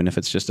one, even if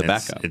it's just a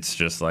backup. It's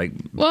just like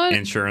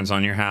insurance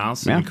on your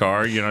house and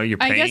car. You're paying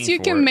for it. I guess you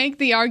can make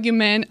the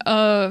argument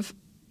of,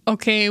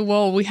 okay,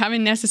 well, we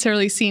haven't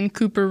necessarily seen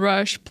Cooper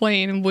Rush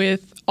playing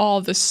with all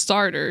the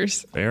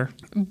starters. Fair.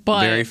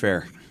 But very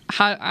fair.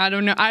 I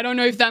don't know. I don't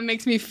know if that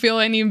makes me feel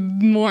any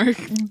more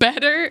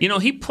better.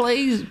 He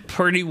plays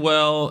pretty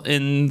well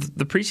in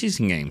the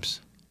preseason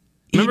games.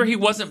 Remember, he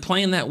wasn't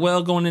playing that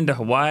well going into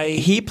Hawaii.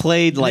 He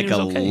played like a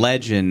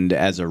legend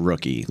as a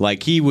rookie.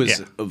 He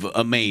was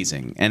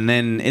amazing. And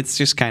then it's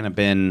just kind of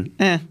been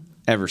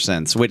ever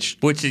since. Which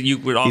you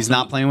would also, he's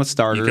not playing with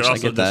starters. You could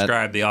also I get that.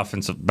 describe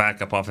the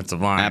backup offensive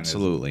line.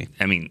 Absolutely.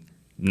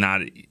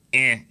 Not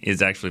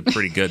is actually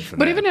pretty good for that.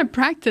 But even in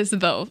practice,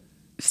 though.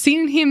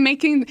 Seeing him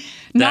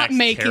not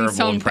making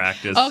some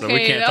practice, so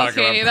we can't talk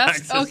about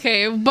practice. That's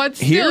okay, but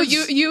still,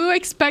 you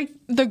expect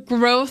the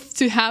growth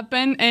to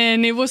happen,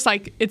 and it was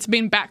it's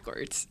been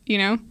backwards,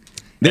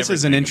 This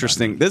is an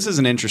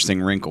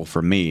interesting wrinkle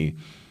for me.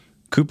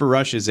 Cooper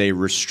Rush is a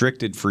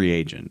restricted free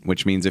agent,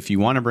 which means if you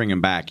want to bring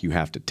him back, you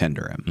have to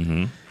tender him.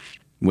 Mm-hmm.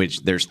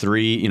 Which there's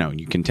 3.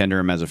 You can tender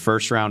him as a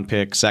first-round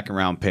pick,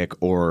 second-round pick,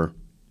 or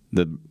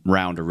the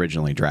round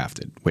originally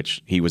drafted,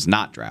 which he was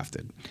not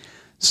drafted.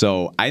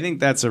 So I think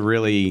that's a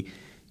really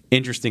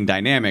interesting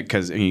dynamic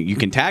because you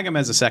can tag him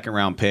as a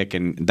second-round pick,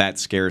 and that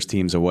scares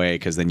teams away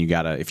because then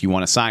if you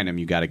want to sign him,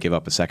 you got to give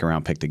up a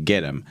second-round pick to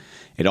get him.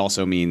 It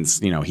also means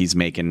he's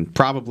making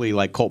probably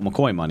like Colt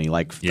McCoy money.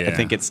 I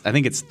think it's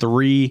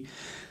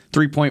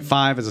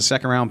 3.5 as a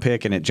second-round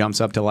pick, and it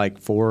jumps up to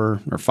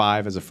 4 or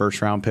 5 as a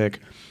first-round pick.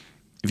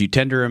 If you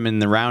tender him in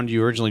the round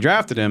you originally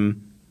drafted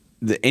him,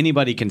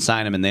 anybody can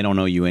sign him and they don't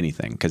owe you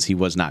anything because he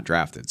was not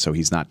drafted, so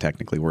he's not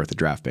technically worth a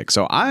draft pick.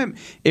 So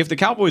if the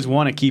Cowboys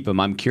want to keep him,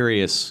 I'm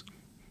curious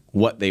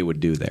what they would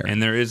do there.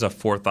 And there is a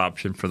fourth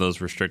option for those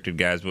restricted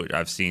guys. What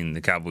I've seen the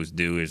Cowboys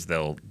do is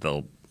they'll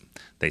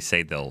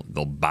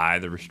buy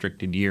the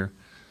restricted year,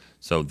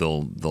 so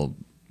they'll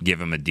give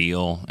him a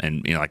deal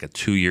and like a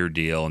 2-year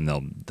deal, and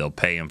they'll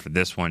pay him for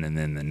this one and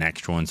then the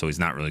next one, so he's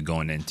not really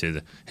going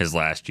into his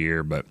last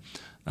year. But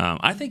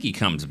I think he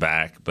comes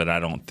back, but I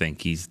don't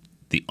think he's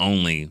the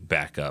only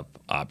backup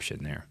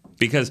option there,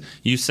 because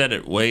you said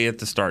it way at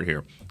the start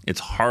here. It's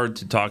hard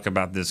to talk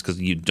about this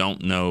because you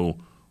don't know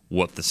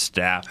how the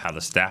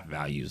staff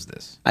values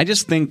this. I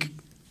just think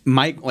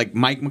Mike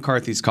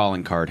McCarthy's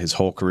calling card his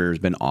whole career has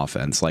been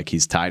offense. Like,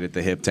 he's tied at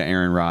the hip to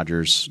Aaron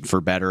Rodgers for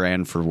better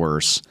and for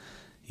worse.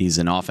 He's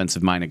an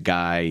offensive-minded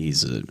guy. I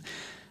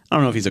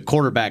don't know if he's a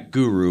quarterback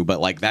guru, but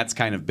like that's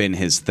kind of been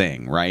his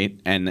thing, right?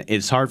 And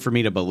it's hard for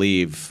me to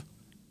believe,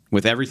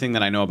 with everything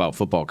that I know about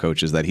football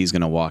coaches, that he's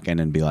going to walk in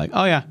and be like,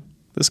 "Oh yeah,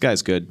 this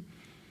guy's good."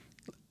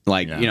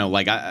 Like,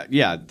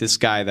 this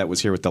guy that was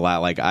here with the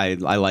last, like I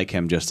like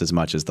him just as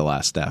much as the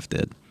last staff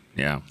did.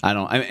 Yeah.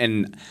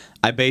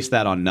 I base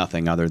that on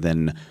nothing other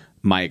than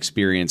my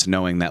experience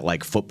knowing that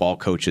like football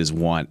coaches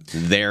want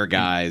their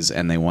guys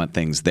and they want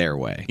things their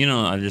way.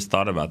 I just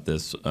thought about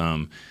this.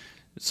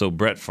 So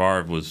Brett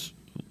Favre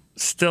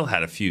still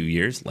had a few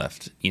years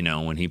left.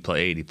 When he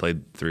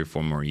played 3 or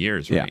 4 more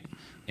years, right?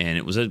 Yeah. And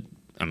it was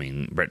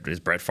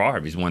Brett Favre.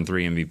 He's won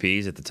 3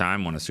 MVPs at the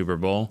time, won a Super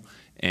Bowl,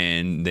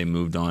 and they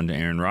moved on to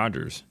Aaron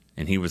Rodgers,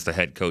 and he was the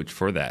head coach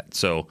for that.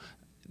 So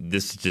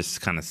this just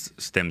kind of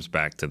stems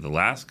back to the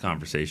last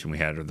conversation we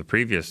had, or the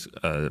previous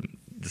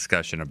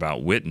discussion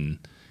about Witten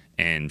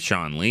and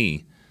Sean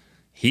Lee.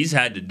 He's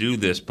had to do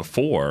this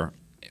before,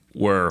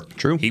 where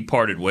he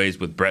parted ways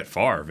with Brett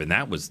Favre, and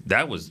that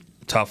was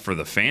tough for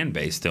the fan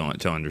base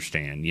to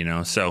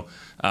understand. So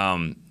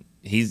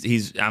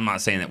he's. I'm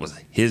not saying that was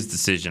his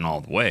decision all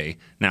the way.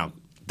 Now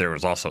there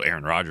was also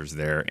Aaron Rodgers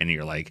there, and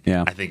you're like,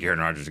 I think Aaron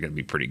Rodgers is going to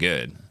be pretty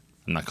good.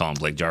 I'm not calling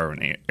Blake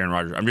Jarwin Aaron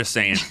Rodgers. I'm just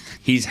saying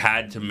he's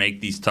had to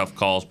make these tough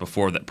calls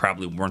before that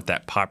probably weren't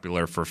that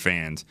popular for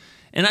fans.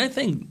 And I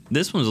think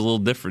this one's a little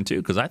different too,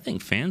 because I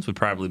think fans would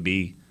probably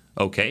be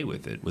okay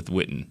with it, with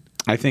Witten.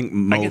 I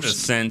think I get the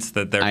sense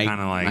that they're kind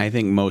of like. I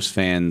think most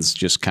fans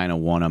just kind of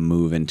want to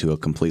move into a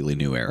completely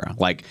new era.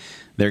 Like,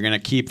 they're going to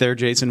keep their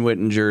Jason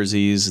Witten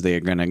jerseys.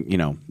 They're going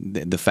to,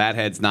 the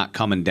fathead's not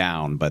coming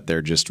down, but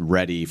they're just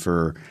ready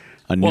for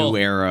a new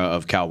era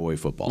of Cowboy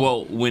football.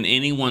 Well, when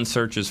anyone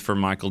searches for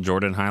Michael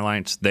Jordan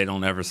highlights, they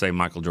don't ever say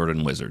Michael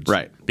Jordan Wizards.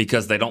 Right.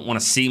 Because they don't want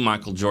to see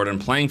Michael Jordan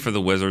playing for the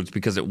Wizards,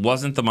 because it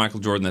wasn't the Michael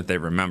Jordan that they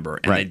remember.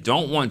 And they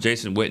don't want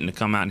Jason Witten to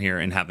come out here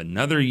and have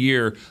another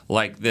year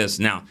like this.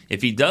 Now,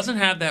 if he doesn't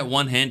have that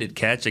one-handed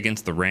catch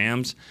against the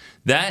Rams,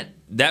 that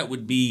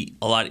would be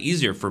a lot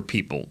easier for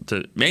people,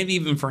 to maybe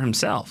even for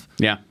himself.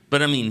 Yeah.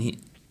 But,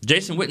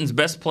 Jason Witten's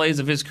best plays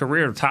of his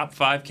career, top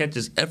 5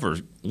 catches ever,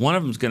 one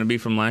of them is going to be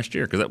from last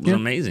year, because that was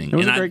amazing. It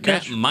was a great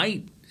catch. That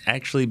might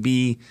actually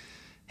be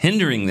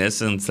hindering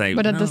this and say.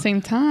 But at the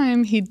same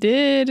time, he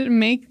did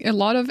make a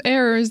lot of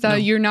errors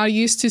that you're not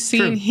used to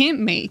seeing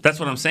him make.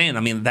 That's what I'm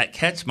saying. That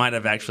catch might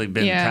have actually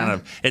been kind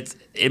of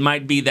it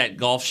might be that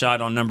golf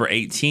shot on number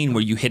 18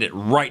 where you hit it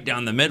right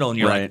down the middle and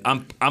you're like,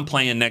 I'm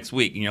playing next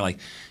week, and you're like,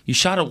 you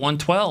shot a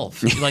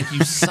 112. You're like,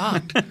 you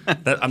sucked.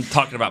 I'm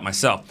talking about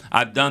myself.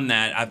 I've done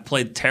that. I've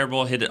played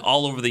terrible, hit it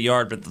all over the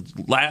yard, but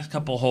the last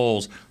couple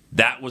holes,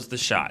 that was the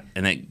shot,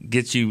 and it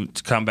gets you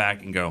to come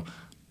back and go,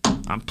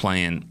 I'm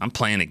playing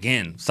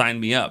again. Sign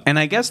me up. And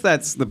I guess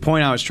that's the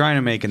point I was trying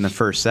to make in the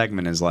first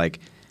segment, is like,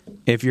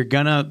 if you're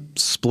going to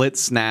split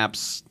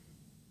snaps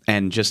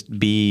and just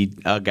be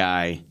a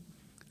guy,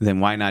 then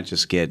why not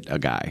just get a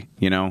guy?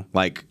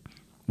 Like,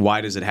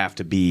 why does it have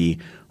to be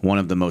one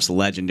of the most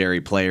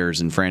legendary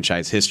players in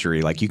franchise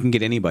history? Like, you can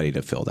get anybody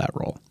to fill that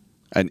role,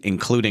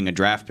 including a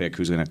draft pick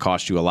who's going to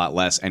cost you a lot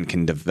less and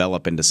can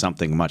develop into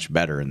something much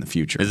better in the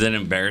future. Is it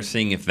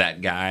embarrassing if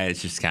that guy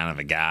is just kind of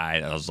a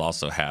guy that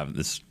also have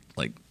this,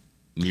 like,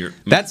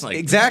 that's like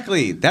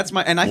exactly that's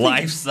my, and I think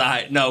life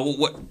side. No,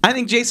 what I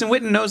think Jason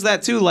Witten knows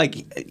that too.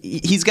 Like,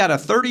 he's got a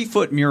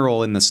 30-foot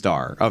mural in the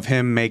Star of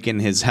him making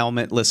his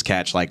helmetless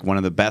catch, like one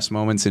of the best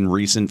moments in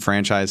recent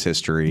franchise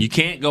history. You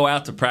can't go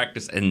out to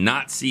practice and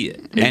not see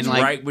it. It's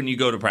right when you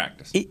go to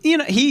practice.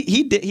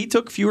 He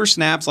took fewer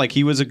snaps. Like,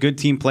 he was a good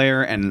team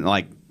player, and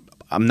like,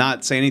 I'm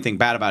not saying anything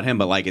bad about him,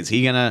 but like, is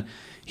he gonna?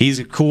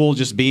 He's cool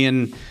just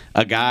being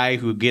a guy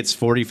who gets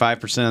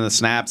 45% of the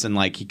snaps, and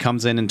like, he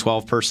comes in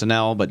 12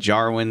 personnel, but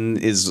Jarwin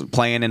is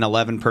playing in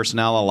 11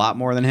 personnel a lot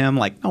more than him.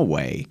 Like, no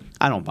way.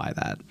 I don't buy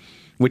that.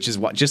 Which is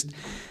what just,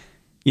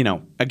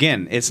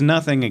 again, it's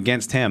nothing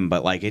against him,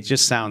 but like, it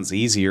just sounds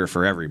easier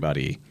for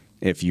everybody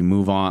if you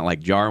move on. Like,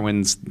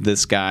 Jarwin's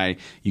this guy,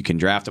 you can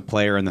draft a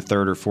player in the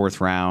 3rd or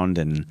 4th round,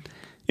 and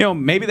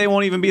maybe they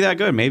won't even be that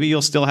good. Maybe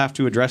you'll still have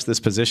to address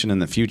this position in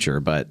the future,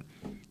 but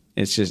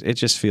it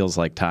just feels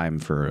like time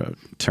for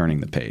turning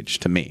the page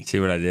to me. See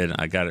what I did?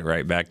 I got it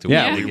right back to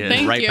Yeah, Witten again.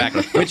 thank right you. back.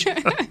 Which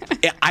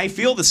I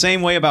feel the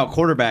same way about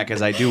quarterback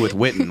as I do with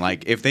Witten.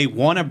 Like, if they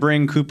want to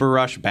bring Cooper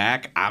Rush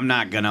back, I'm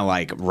not gonna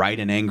like write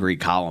an angry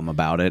column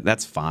about it.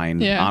 That's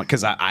fine. Yeah.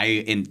 Because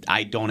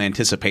I don't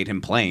anticipate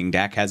him playing.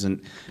 Dak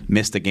hasn't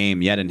missed a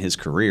game yet in his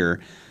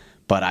career,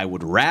 but I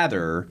would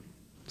rather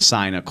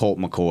sign a Colt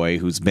McCoy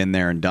who's been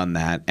there and done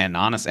that.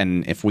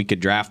 And if we could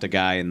draft a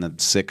guy in the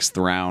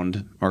 6th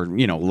round or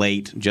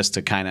late, just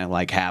to kind of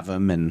like have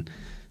him and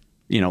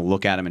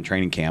look at him in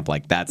training camp,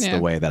 like that's the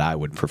way that I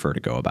would prefer to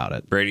go about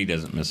it. Brady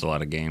doesn't miss a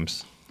lot of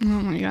games. Oh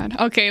my God.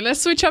 Okay,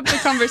 let's switch up the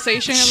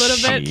conversation a little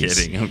bit. I'm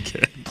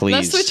kidding. Please.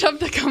 Let's switch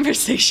up the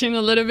conversation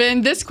a little bit.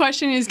 And this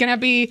question is going to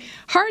be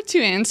hard to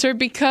answer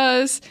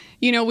because,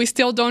 we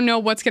still don't know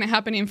what's going to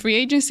happen in free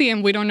agency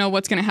and we don't know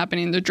what's going to happen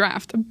in the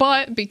draft.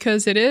 But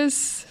because it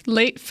is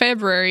late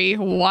February,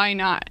 why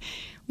not?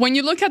 When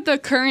you look at the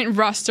current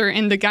roster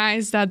and the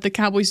guys that the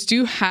Cowboys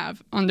do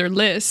have on their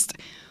list,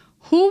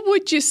 who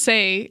would you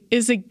say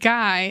is a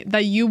guy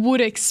that you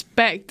would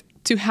expect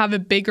to have a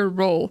bigger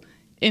role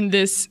in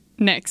this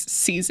next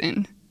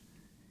season?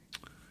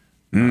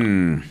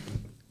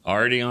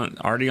 Already on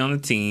the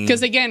team.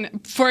 Because again,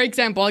 for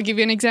example, I'll give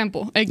you an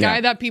example. A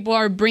guy that people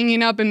are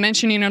bringing up and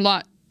mentioning a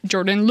lot,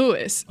 Jordan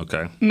Lewis.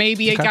 Okay.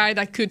 Maybe a guy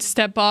that could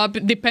step up,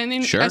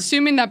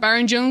 assuming that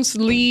Byron Jones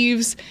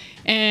leaves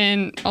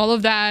and all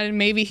of that,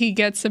 maybe he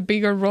gets a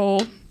bigger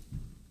role.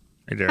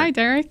 Hey, Derek. Hi,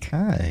 Derek.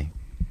 Hi.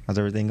 How's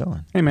everything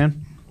going? Hey,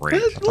 man. Great.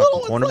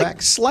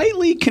 Like,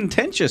 slightly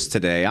contentious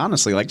today,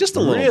 honestly. Like, just a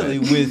little bit.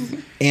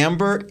 With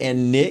Amber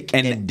and Nick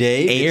and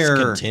Dave,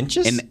 it's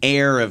contentious? An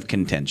air of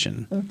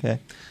contention. Okay.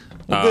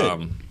 Well,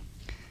 good.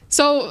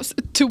 So,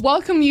 to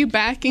welcome you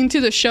back into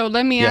the show,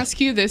 let me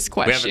ask you this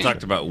question. We haven't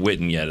talked about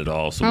Witten yet at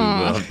all, so we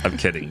will. I'm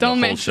kidding. Don't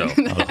the whole mention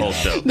show. The whole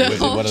show. Was it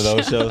one of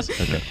those shows?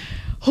 Okay.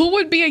 Who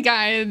would be a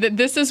guy that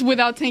this is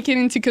without taking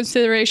into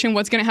consideration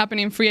what's going to happen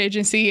in free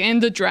agency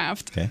and the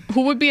draft? Okay.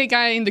 Who would be a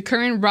guy in the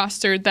current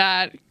roster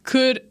that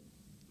could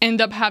end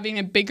up having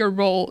a bigger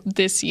role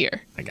this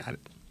year? I got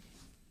it.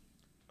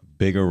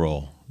 Bigger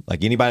role.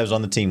 Like anybody who was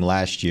on the team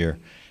last year,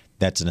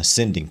 that's an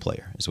ascending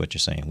player, is what you're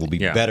saying. Will be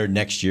better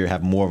next year,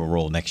 have more of a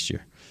role next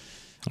year.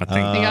 I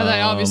think. The guy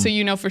that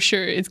obviously for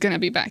sure it's going to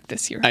be back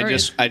this year. I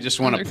just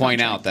want to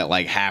point out that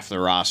like half the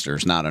roster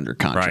is not under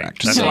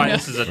contract. Right. That's why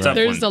this is a tough one.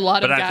 There's a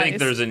lot of guys. guys. But I think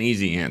there's an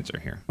easy answer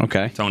here.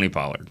 Okay. Tony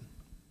Pollard.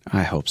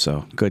 I hope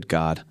so. Good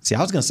God. See,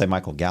 I was going to say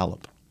Michael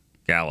Gallup.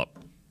 Gallup.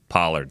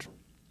 Pollard.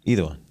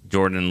 Either one.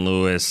 Jordan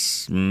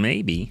Lewis,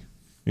 maybe.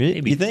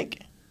 You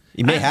think?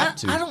 You may have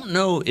to. I don't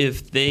know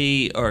if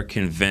they are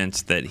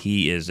convinced that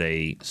he is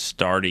a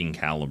starting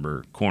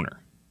caliber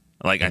corner.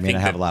 Like, I think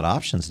have a lot of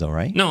options, though,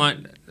 right? No, I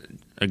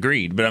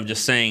agreed, but I'm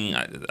just saying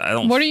I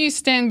don't. Where do you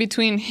stand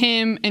between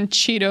him and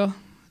Cheeto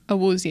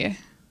Awuzie?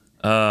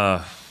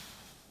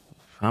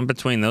 I'm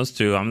between those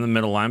two. I'm the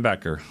middle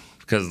linebacker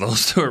because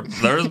those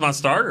my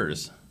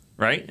starters,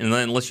 right? And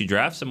then unless you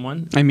draft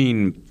someone, I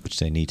mean, which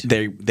they need to.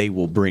 They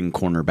will bring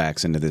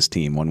cornerbacks into this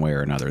team one way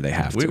or another. They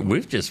have to.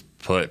 We've just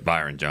put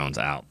Byron Jones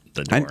out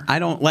the door. I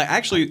don't like.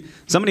 Actually,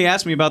 somebody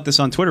asked me about this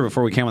on Twitter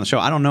before we came on the show.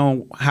 I don't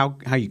know how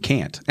you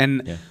can't.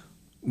 And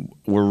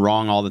we're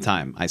wrong all the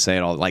time. I say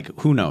it all. Like,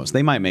 who knows?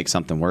 They might make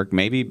something work.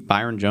 Maybe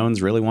Byron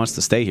Jones really wants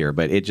to stay here,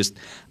 but it just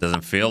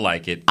doesn't feel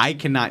like it. I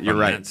cannot. You're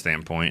right. From that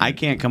standpoint, I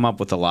can't come up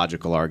with a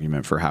logical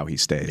argument for how he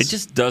stays. It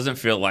just doesn't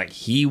feel like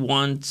he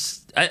wants.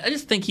 I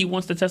just think he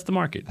wants to test the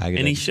market,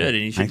 and he should.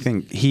 I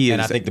think he is.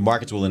 And I think the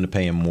market's willing to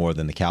pay him more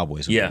than the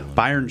Cowboys. Yeah,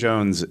 Byron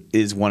Jones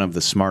is one of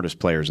the smartest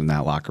players in that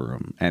locker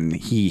room, and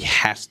he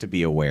has to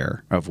be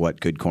aware of what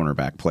good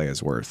cornerback play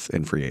is worth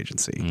in free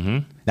agency. Mm-hmm.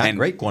 Not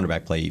great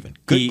cornerback play, even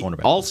good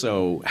cornerback.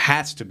 Also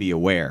has to be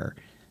aware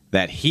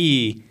that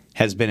he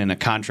has been in a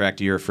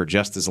contract year for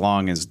just as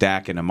long as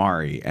Dak and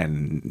Amari,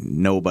 and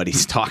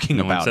nobody's talking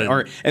about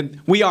it. And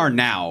we are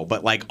now,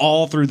 but like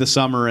all through the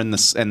summer and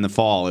the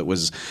fall, it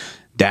was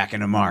Dak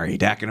and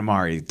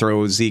Amari.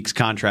 Throw Zeke's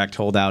contract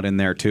holdout in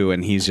there too,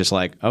 and he's just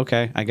like,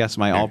 okay, I guess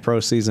my All-Pro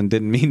season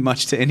didn't mean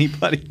much to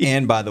anybody.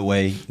 And by the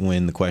way,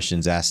 when the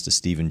question's asked to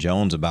Stephen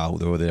Jones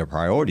about what their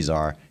priorities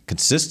are,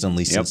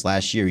 consistently since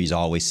last year, he's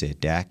always said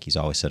Dak. He's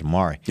always said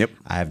Amari. Yep.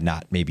 I have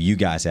not. Maybe you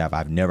guys have.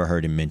 I've never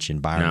heard him mention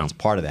Byron as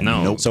part of that.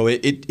 No. So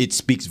it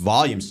speaks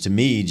volumes to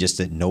me just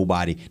that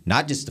nobody,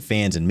 not just the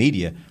fans and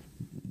media,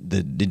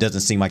 it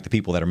doesn't seem like the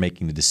people that are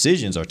making the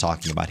decisions are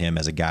talking about him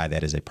as a guy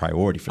that is a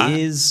priority for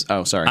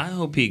them. I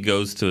hope he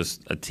goes to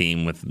a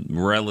team with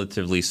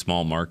relatively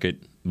small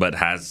market, but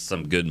has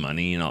some good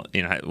money.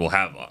 Will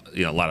have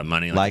a lot of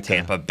money, like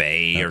Tampa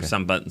Bay or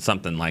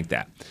something like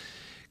that.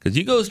 Because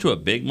he goes to a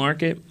big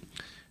market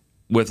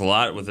with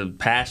a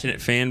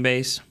passionate fan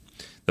base.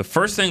 The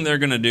first thing they're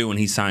going to do when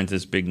he signs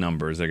this big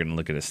number is they're going to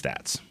look at his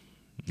stats.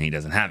 And he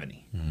doesn't have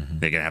any. Mm-hmm.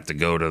 They're going to have to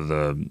go to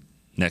the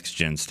next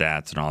gen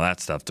stats and all that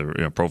stuff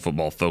to Pro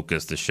Football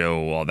Focus to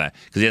show all that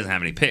because he doesn't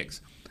have any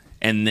picks.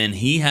 And then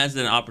he has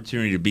an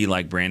opportunity to be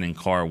like Brandon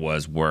Carr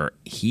was, where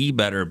he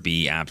better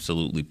be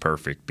absolutely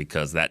perfect,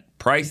 because that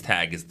price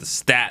tag is the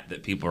stat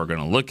that people are going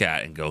to look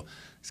at and go,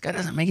 this guy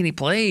doesn't make any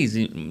plays.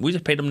 We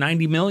just paid him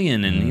 $90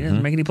 million, and he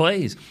doesn't make any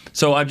plays.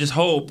 So I just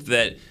hope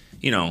that,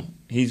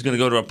 he's going to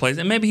go to a place,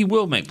 and maybe he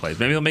will make plays.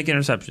 Maybe he'll make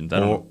interceptions. I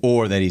don't know.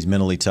 Or that he's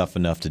mentally tough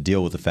enough to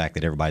deal with the fact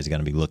that everybody's going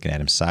to be looking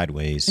at him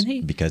sideways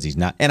because he's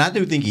not. And I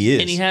do think he is.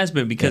 And he has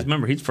been, because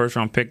remember, he's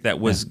first-round pick that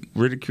was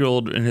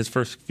ridiculed in his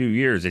first few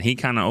years, and he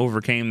kind of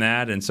overcame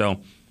that. And so,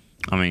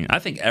 I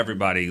think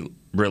everybody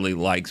really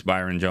likes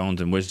Byron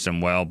Jones and wishes him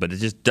well, but it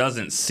just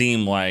doesn't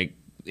seem like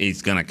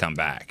he's going to come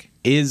back.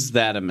 Is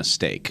that a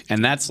mistake?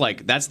 And that's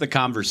the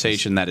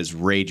conversation that is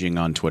raging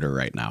on Twitter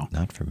right now.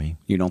 Not for me.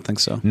 You don't think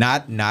so?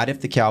 Not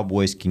if the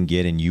Cowboys can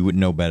get, and you would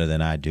know better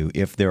than I do,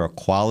 if there are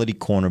quality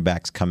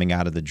cornerbacks coming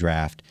out of the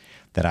draft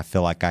that I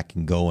feel like I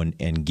can go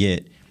and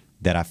get,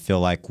 that I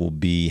feel like will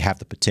have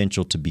the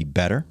potential to be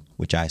better,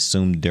 which I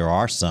assume there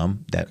are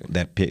some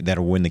that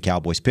will win the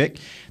Cowboys pick,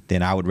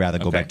 then I would rather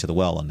go back to the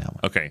well on that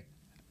one. Okay.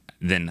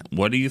 Then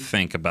what do you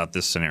think about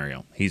this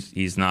scenario?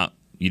 He's not.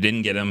 You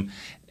didn't get him.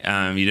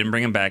 You didn't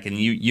bring him back, and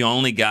you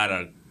only got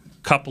a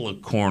couple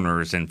of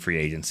corners in free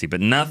agency, but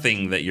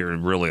nothing that you're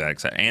really that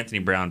excited. Anthony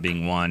Brown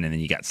being one, and then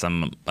you got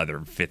some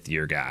other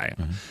fifth-year guy.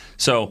 Mm-hmm.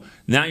 So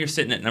now you're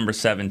sitting at number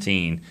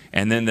 17,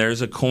 and then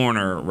there's a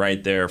corner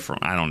right there from,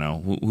 I don't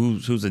know,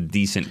 who's a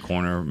decent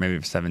corner,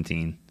 maybe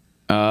 17?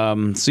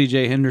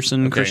 C.J.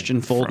 Henderson,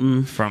 Christian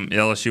Fulton. From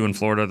LSU in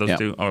Florida, those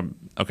two? Oh,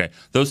 okay.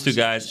 Those two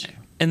guys,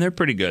 and they're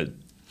pretty good.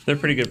 They're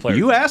pretty good players.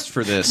 You asked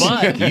for this.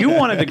 But you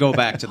wanted to go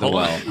back to the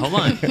well. Hold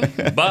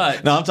on.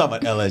 But no, I'm talking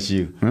about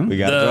LSU. We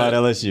got to throw out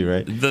LSU,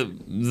 right?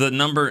 The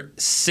number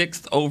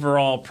 6th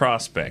overall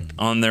prospect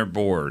on their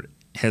board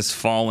has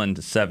fallen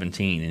to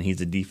 17, and he's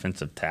a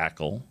defensive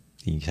tackle.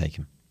 You can take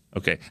him.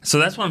 Okay. So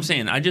that's what I'm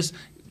saying.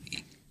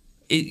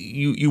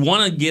 You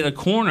want to get a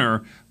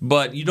corner,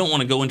 but you don't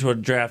want to go into a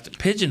draft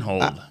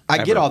pigeonholed.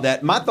 I get all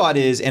that. My thought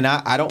is, and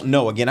I don't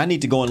know, again, I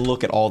need to go and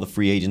look at all the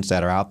free agents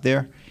that are out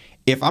there.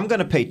 If I'm going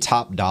to pay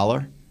top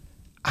dollar,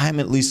 I'm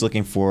at least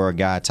looking for a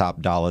guy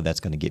top dollar that's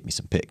going to get me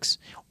some picks.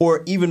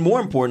 Or even more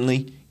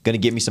importantly, going to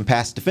get me some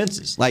pass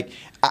defenses. Like,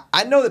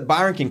 I know that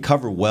Byron can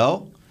cover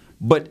well,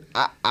 but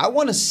I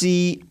want to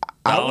see.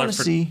 Dollar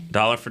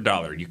for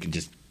dollar. You can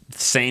just,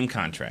 same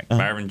contract.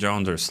 Byron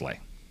Jones or Slay.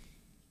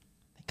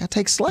 I think I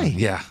take Slay.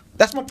 Yeah.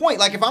 That's my point.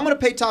 Like, if I'm going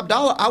to pay top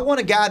dollar, I want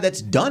a guy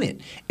that's done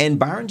it. And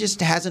Byron just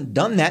hasn't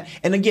done that.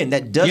 And again,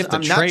 that doesn't. I'm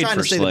not trying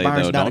to say that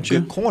Byron's not a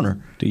good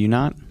corner. Do you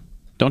not?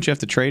 Don't you have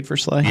to trade for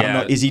Slay?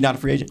 Yeah. Is he not a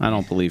free agent? I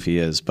don't believe he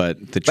is, but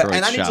Detroit's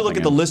and I need to look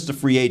at the list of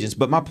free agents.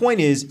 But my point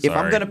is, if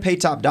I'm going to pay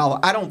top dollar,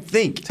 I don't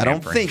think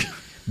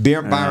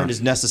Byron is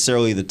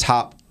necessarily the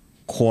top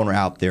corner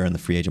out there in the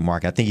free agent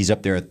market. I think he's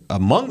up there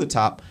among the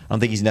top. I don't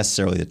think he's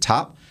necessarily the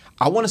top.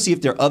 I want to see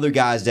if there are other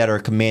guys that are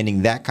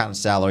commanding that kind of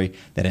salary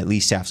that at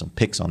least have some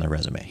picks on their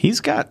resume. He's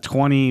got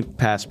 20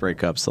 pass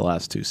breakups the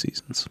last 2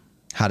 seasons.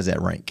 How does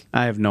that rank?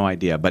 I have no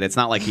idea, but it's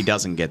not like he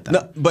doesn't get them.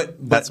 No, but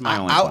that's my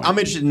only point. I'm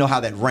interested to know how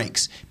that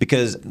ranks,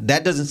 because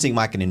that doesn't seem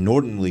like an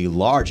inordinately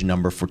large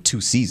number for 2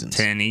 seasons.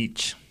 10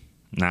 each.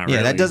 Not really.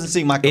 Yeah, that doesn't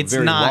seem like a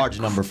very large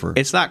number for.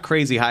 It's not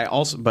crazy high,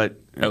 also, but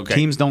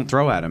teams don't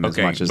throw at him as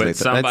much as they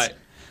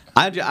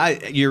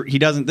think. He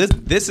doesn't.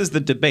 This is the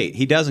debate.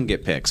 He doesn't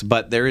get picks,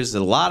 but there is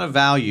a lot of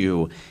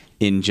value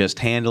in just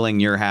handling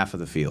your half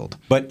of the field.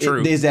 But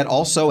is that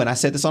also, and I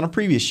said this on a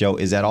previous show,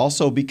 is that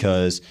also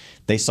because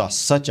they saw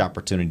such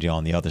opportunity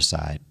on the other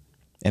side?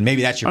 And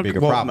maybe that's your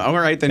bigger problem. All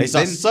right, then they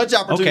saw such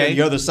opportunity on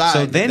the other side.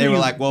 So then they were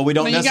like, well, we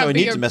don't necessarily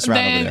need to mess around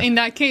over there. In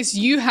that case,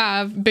 you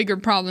have bigger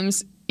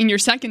problems in your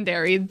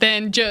secondary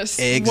than just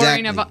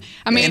worrying about.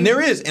 And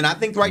there is, and I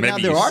think right now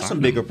there are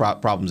some bigger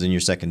problems in your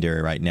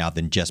secondary right now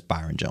than just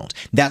Byron Jones.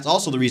 That's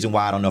also the reason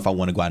why I don't know if I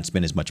want to go out and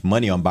spend as much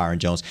money on Byron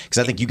Jones, because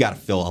I think you got to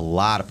fill a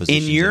lot of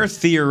positions. In your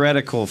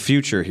theoretical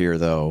future here,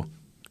 though,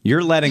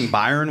 you're letting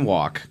Byron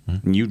walk.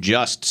 You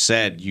just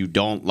said you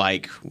don't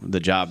like the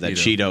job that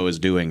Cheeto is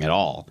doing at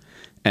all,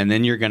 and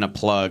then you're going to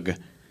plug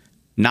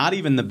not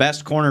even the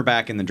best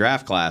cornerback in the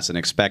draft class and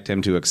expect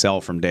him to excel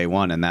from day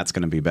one, and that's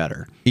going to be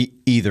better.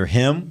 Either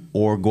him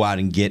or go out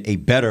and get a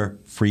better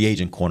free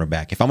agent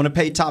cornerback. If I'm going to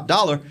pay top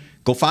dollar,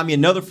 go find me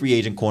another free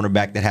agent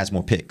cornerback that has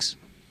more picks.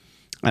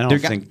 I don't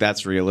think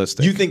that's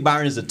realistic. You think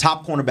Byron is the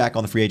top cornerback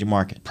on the free agent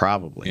market?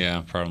 Probably.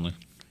 Yeah, probably.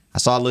 I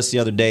saw a list the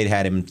other day that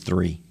had him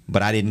 3,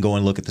 but I didn't go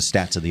and look at the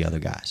stats of the other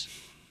guys.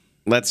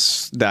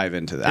 Let's dive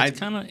into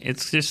that.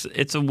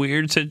 It's a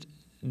weird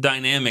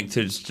dynamic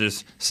to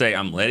just say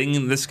I'm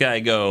letting this guy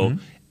go,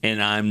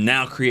 and I'm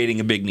now creating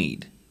a big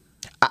need.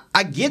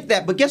 I get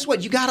that, but guess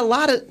what? You got a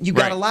lot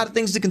of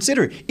things to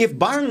consider. If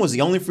Byron was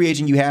the only free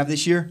agent you have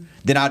this year,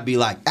 then I'd be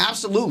like,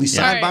 absolutely,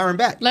 sign Byron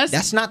back.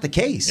 That's not the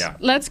case. Yeah.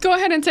 Let's go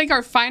ahead and take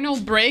our final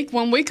break.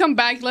 When we come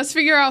back, let's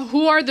figure out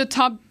who are the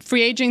top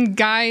free agent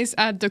guys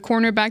at the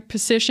cornerback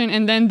position,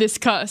 and then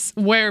discuss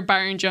where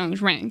Byron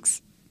Jones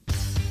ranks.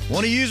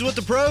 Want to use what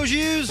the pros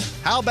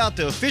use? How about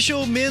the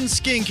official men's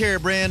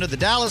skincare brand of the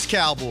Dallas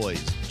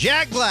Cowboys?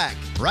 Jack Black.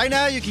 Right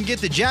now, you can get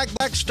the Jack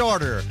Black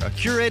Starter, a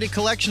curated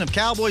collection of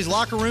Cowboys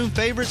locker room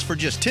favorites for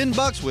just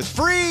 $10 with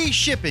free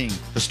shipping.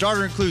 The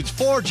starter includes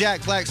 4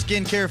 Jack Black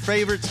skincare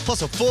favorites,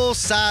 plus a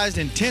full-sized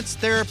intense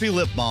therapy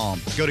lip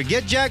balm. Go to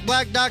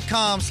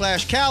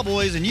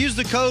getjackblack.com/Cowboys and use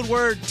the code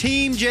word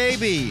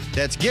TEAMJB.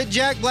 That's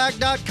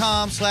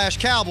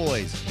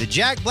getjackblack.com/Cowboys. The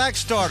Jack Black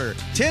Starter,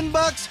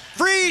 $10,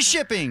 free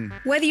shipping.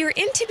 Whether you're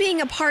into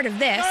being a part of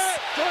this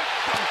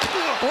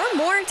or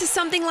more into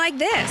something like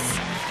this,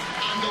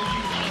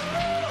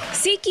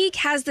 SeatGeek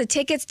has the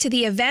tickets to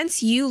the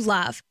events you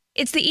love.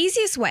 It's the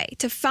easiest way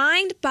to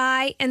find,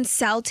 buy, and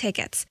sell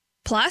tickets.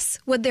 Plus,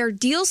 with their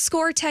deal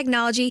score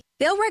technology,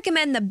 they'll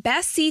recommend the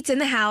best seats in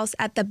the house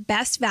at the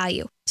best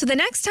value. So the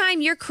next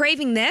time you're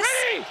craving this,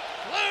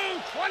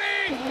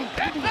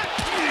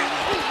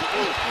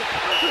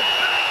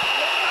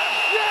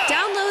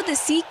 download the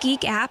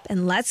SeatGeek app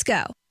and let's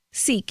go.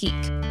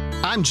 SeatGeek.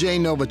 I'm Jay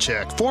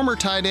Novacek, former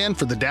tight end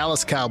for the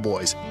Dallas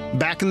Cowboys.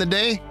 Back in the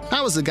day,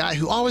 I was the guy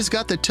who always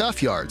got the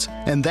tough yards,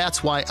 and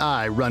that's why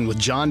I run with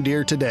John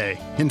Deere today.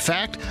 In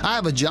fact, I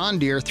have a John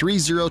Deere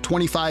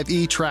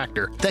 3025E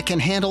tractor that can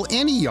handle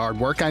any yard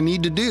work I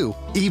need to do,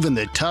 even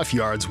the tough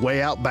yards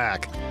way out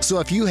back. So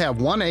if you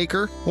have 1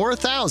 acre or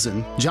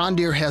 1,000, John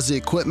Deere has the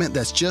equipment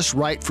that's just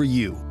right for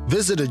you.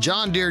 Visit a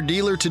John Deere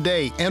dealer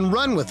today and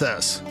run with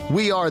us.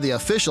 We are the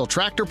official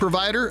tractor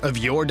provider of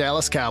your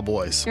Dallas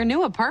Cowboys. Your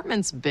new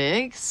apartment's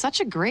big. Such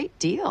a great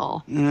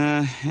deal.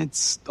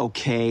 It's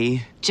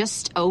okay.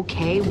 Just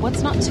okay?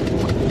 What's not to...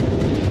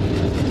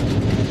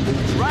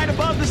 It's right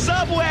above the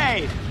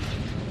subway!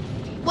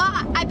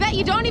 Well, I bet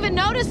you don't even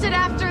notice it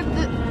after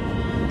the...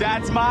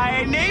 That's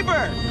my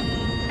neighbor,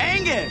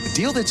 Angus. A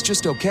deal that's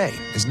just okay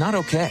is not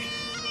okay.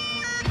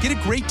 Get a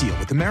great deal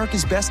with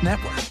America's Best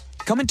Network.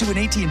 Come into an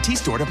AT&T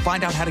store to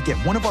find out how to get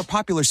one of our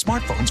popular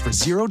smartphones for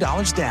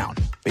 $0 down.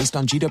 Based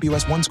on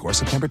GWS 1 score,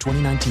 September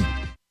 2019.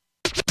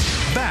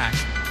 Back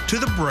to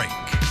the break.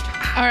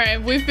 All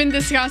right, we've been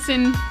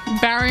discussing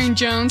Barron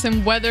Jones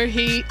and whether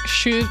he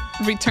should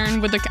return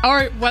with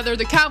or whether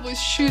the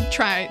Cowboys should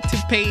try to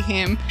pay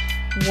him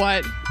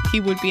what he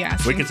would be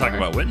asking. We can talk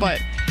about Witten. But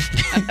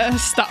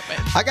stop it.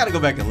 I got to go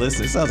back and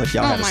listen. It sounds like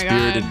y'all had a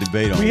spirited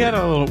debate on it. We had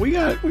a little. We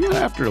got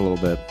after it a little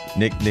bit.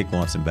 Nick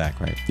wants him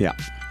back, right? Yeah,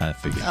 I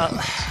figured.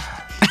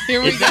 Here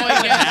we go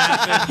again.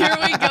 Here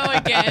we go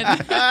again.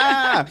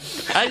 I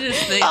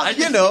just think, I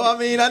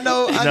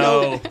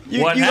know.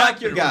 You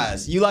like your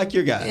guys. You like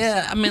your guys.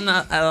 Yeah, I mean,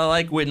 I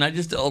like Witten. I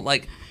just don't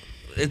like.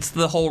 It's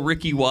the whole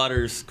Ricky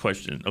Waters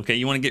question. Okay,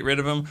 you want to get rid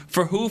of him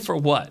for who? For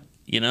what?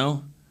 You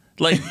know.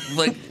 Like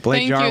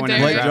Blake Jarwin.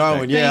 Blake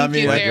Jarwin. Yeah,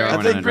 Blake I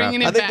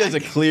think there's a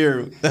back.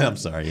 clear. I'm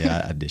sorry.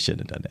 Yeah, I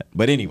shouldn't have done that.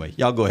 But anyway,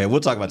 y'all go ahead.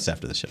 We'll talk about this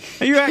after the show.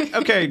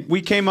 Okay,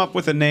 we came up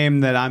with a name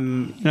that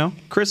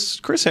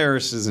Chris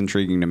Harris is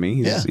intriguing to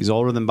me. He's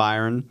older than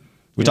Byron.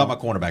 We're talking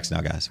about cornerbacks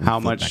now, guys. How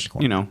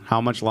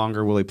much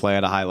longer will he play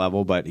at a high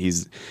level? But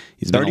he's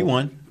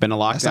 31. Been a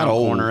lockdown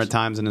corner at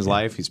times in his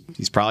life.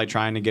 He's probably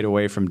trying to get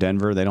away from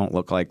Denver. They don't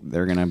look like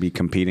they're going to be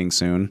competing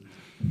soon.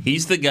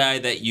 He's the guy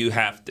that you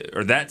have to,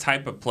 or that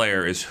type of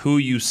player is who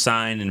you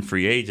sign in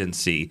free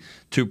agency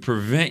to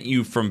prevent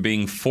you from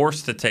being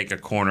forced to take a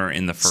corner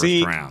in the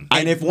first round.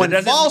 And if one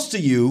falls to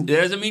you, it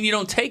doesn't mean you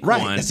don't take right,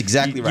 one. That's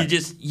exactly right.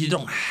 You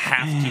don't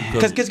have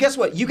to. Because guess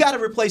what? You got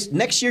to replace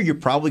next year. You're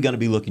probably going to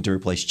be looking to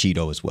replace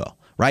Cheeto as well,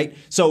 right?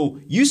 So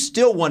you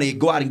still want to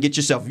go out and get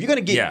yourself. If you're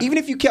going to get, even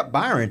if you kept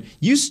Byron,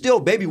 you still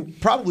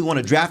probably want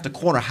to draft a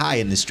corner high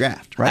in this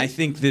draft, right? I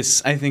think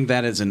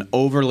that is an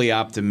overly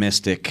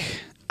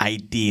optimistic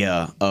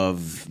idea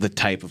of the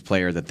type of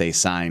player that they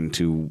sign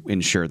to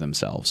insure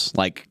themselves.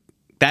 Like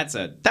that's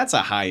a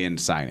high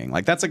end signing.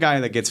 Like that's a guy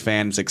that gets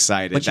fans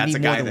excited. But you that's need a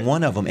guy more than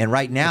one of them, and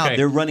right now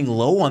they're running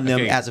low on them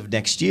as of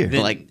next year.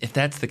 Then, if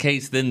that's the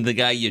case, then the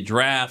guy you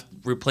draft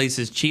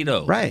replaces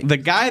Cheeto. Right. The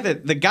guy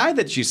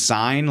that you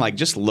sign, like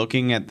just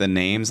looking at the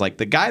names, like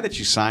the guy that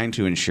you sign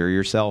to insure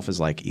yourself is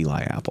like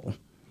Eli Apple,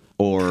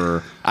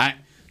 or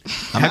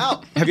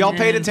Have y'all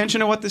paid attention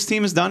to what this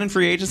team has done in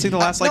free agency the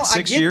last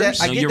 6 years?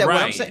 I get that.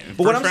 Right.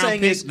 What I'm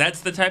saying is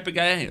that's the type of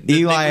guy.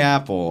 Eli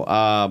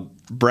Apple,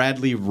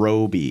 Bradley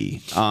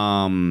Roby.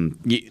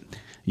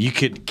 You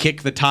could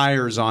kick the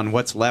tires on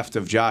what's left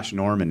of Josh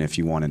Norman if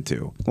you wanted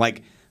to.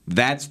 Like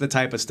that's the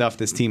type of stuff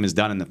this team has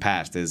done in the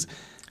past. Is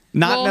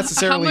not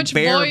necessarily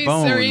bare bones. How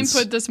much voice or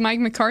input does Mike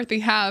McCarthy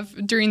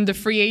have during the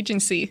free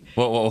agency?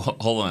 Well,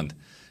 hold on.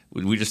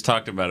 We just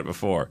talked about it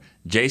before.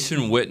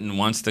 Jason Witten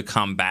wants to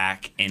come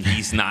back, and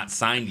he's not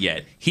signed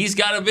yet. He's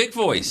got a big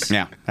voice.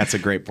 Yeah, that's a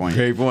great point.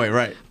 Great point,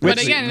 right. But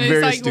again,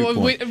 it's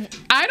like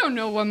I don't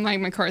know what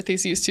Mike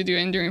McCarthy's used to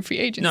doing during free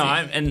agency. No,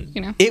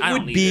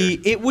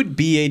 it would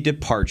be a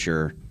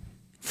departure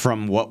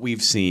from what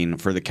we've seen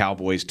for the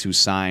Cowboys to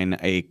sign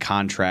a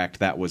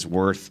contract that was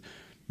worth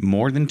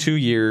more than 2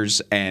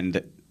 years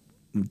and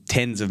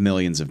tens of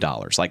millions of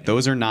dollars. Like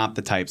those are not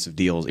the types of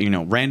deals.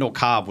 Randall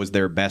Cobb was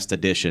their best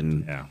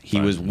addition. Yeah,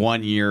 he was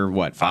 1 year,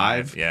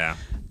 5? Yeah.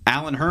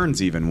 Allen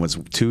Hurns even was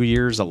 2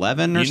 years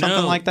 11 or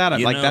something like that.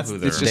 Like that's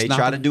it's just they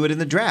try to do it in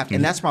the draft,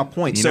 and that's my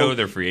point. You so know who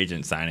their free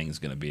agent signing is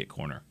going to be at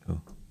corner?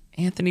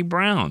 Anthony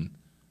Brown.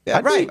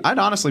 I'd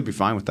honestly be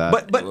fine with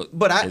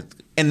that.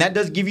 And that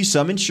does give you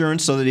some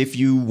insurance so that if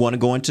you want to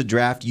go into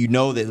draft, you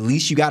know that at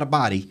least you got a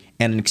body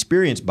and an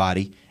experienced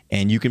body,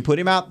 and you can put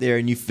him out there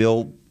and you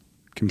feel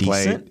can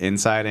decent. Play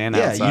inside and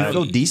outside. Yeah, you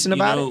feel decent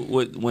about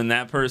it. When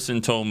that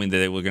person told me that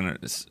they were going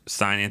to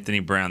sign Anthony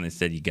Brown, they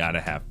said you got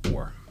to have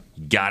 4.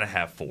 You got to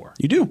have 4.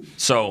 You do.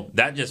 So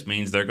that just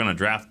means they're going to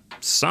draft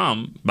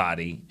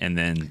somebody, and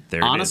then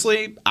there.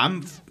 Honestly,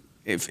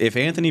 If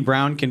Anthony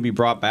Brown can be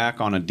brought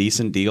back on a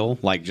decent deal,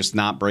 like just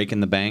not breaking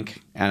the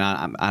bank, and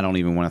I don't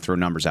even want to throw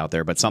numbers out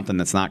there, but something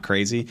that's not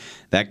crazy,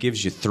 that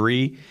gives you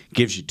 3,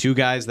 gives you 2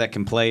 guys that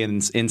can play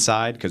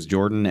inside because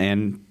Jordan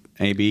and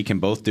AB can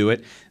both do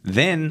it.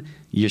 Then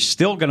you're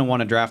still going to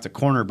want to draft a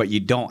corner, but you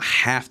don't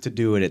have to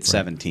do it at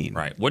 17.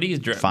 Right. What are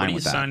you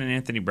signing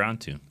Anthony Brown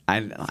to?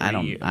 I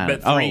don't.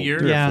 Bet 3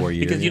 years? Yeah. 4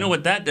 years. Because you know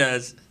what that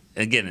does.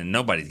 Again, and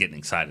nobody's getting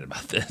excited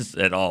about this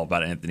at all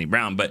about Anthony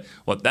Brown, but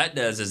what that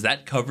does is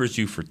that covers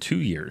you for 2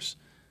 years,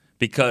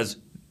 because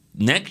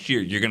next year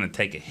you're going to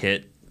take a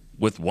hit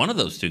with one of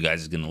those 2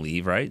 guys is going to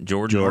leave, right?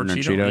 Jordan or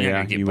Cheeto.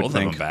 Yeah, get both of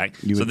them back.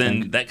 So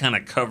then that kind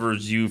of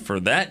covers you for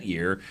that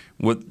year,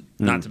 with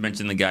not to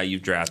mention the guy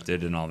you've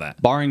drafted and all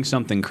that. Barring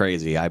something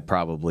crazy, I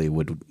probably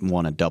would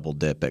want to double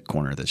dip at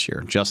corner this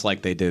year, just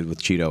like they did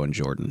with Cheeto and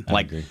Jordan.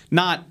 I agree.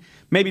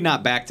 Maybe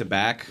not back to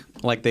back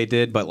like they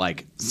did, but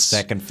like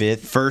second,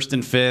 fifth, first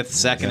and fifth,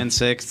 second and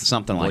sixth,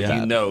 something like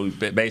that. You know,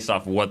 based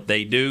off of what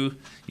they do,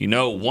 you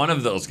know, one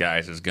of those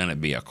guys is going to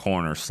be a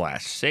corner /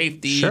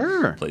 safety.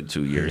 Sure, played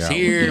 2 years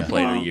here,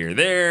 played a year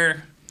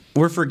there.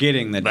 We're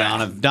forgetting that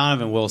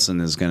Donovan Wilson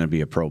is going to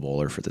be a Pro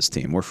Bowler for this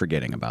team. We're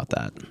forgetting about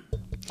that.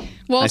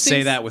 Well, I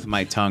say that with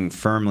my tongue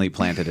firmly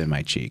planted in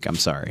my cheek. I'm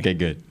sorry. Okay,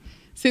 good.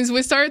 Since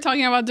we started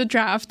talking about the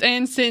draft,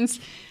 and since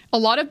a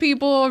lot of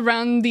people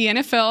around the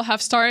NFL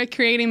have started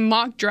creating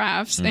mock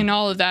drafts and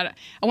all of that,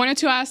 I wanted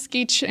to ask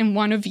each and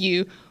one of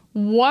you,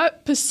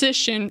 what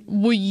position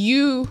would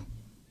you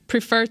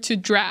prefer to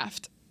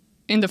draft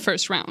in the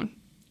first round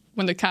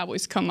when the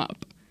Cowboys come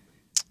up?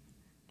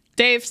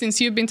 Dave, since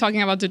you've been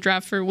talking about the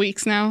draft for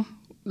weeks now,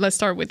 let's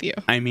start with you.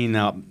 I mean,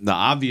 the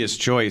obvious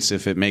choice,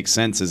 if it makes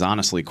sense, is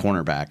honestly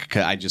cornerback.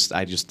 'Cause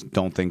I just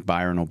don't think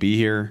Byron will be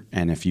here,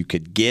 and if you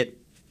could get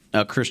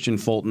Christian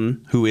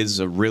Fulton, who is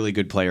a really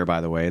good player, by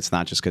the way. It's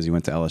not just because he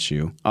went to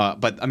LSU.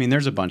 But, I mean,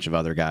 there's a bunch of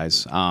other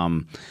guys.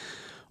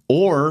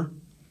 Or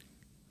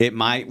it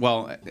might,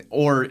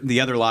 or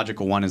the other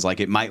logical one is like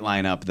it might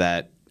line up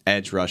that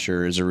edge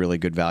rusher is a really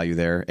good value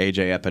there.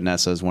 AJ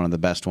Epinesa is one of the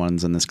best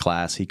ones in this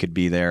class. He could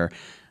be there.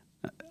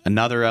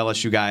 Another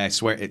LSU guy, I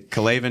swear,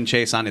 Kalavin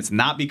Chason. It's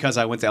not because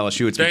I went to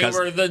LSU. It's because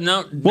they were the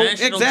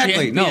national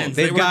champions. No,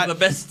 they were the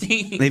best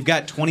team. They've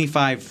got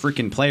 25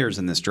 freaking players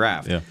in this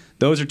draft. Yeah.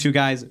 Those are 2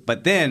 guys.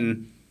 But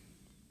then,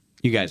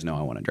 you guys know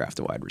I want to draft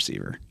a wide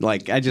receiver.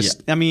 Like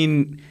I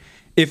mean,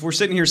 if we're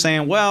sitting here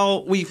saying,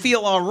 well, we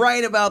feel all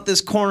right about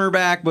this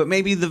cornerback, but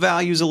maybe the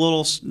value's a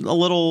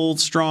little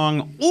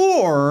strong,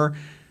 or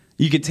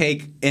you could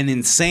take an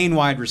insane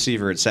wide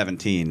receiver at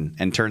 17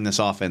 and turn this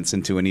offense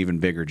into an even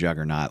bigger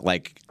juggernaut.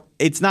 Like,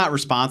 it's not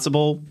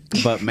responsible,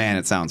 but man,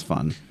 it sounds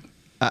fun.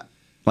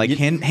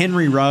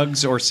 Henry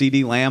Ruggs or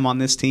CD Lamb on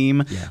this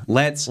team. Yeah.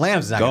 Let's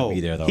Lamb's not go. Gonna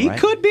be there though. He right?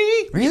 could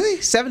be.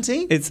 Really?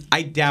 17?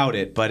 I doubt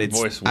it, but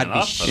it's. I'd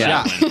be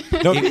shocked.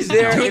 No, if he's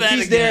there,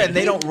 and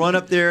they don't run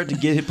up there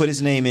to put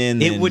his name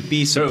in, it would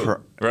be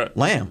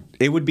Lamb.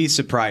 It would be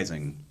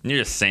surprising. You're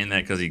just saying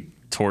that because he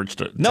torched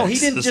Texas. No, he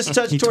didn't just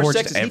torch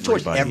Texas. He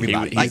torched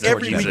everybody. Like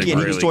every weekend, he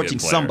was torching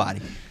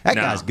somebody. That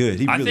guy's good.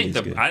 He really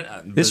is good.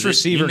 This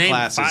receiver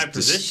class is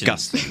positions,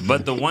 disgusting.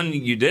 But the one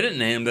you didn't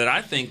name that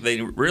I think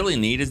they really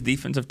need is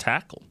defensive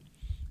tackle.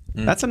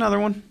 That's another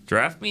one.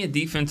 Draft me a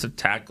defensive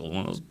tackle,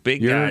 one of those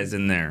big guys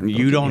in there.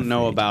 You don't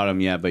know about him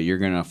yet, but you're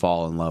going to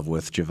fall in love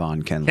with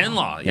Javon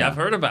Kinlaw. Yeah, I've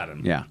heard about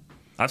him. Yeah.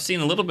 I've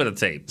seen a little bit of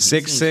tape.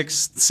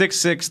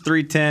 6'6",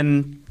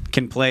 310,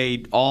 can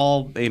play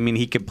all. I mean,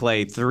 he could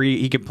play 3.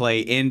 He could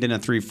play end in a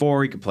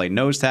 3-4. He could play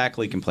nose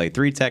tackle. He can play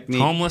 3 technique.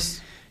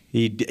 Homeless.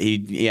 He's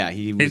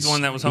the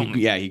one that was homeless.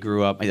 He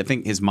grew up. I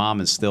think his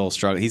mom is still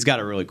struggling. He's got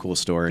a really cool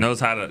story. Knows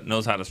how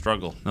to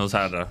struggle. Knows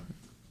how to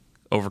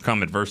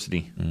overcome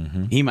adversity.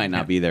 Mm-hmm. He might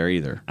not be there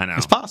either. I know.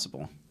 It's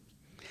possible.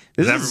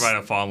 Everybody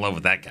will fall in love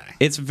with that guy.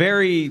 There's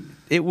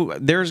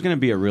going to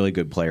be a really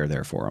good player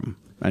there for him.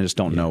 I just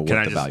don't know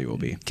what the value will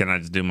be. Can I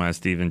just do my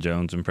Stephen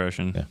Jones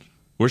impression? Yeah.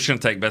 We're just going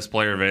to take best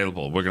player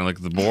available. We're going to look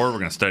at the board. We're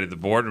going to study the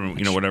board,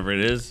 and whatever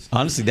it is.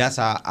 Honestly, that's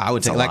how I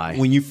would take. Like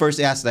when you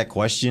first asked that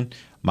question,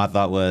 my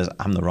thought was,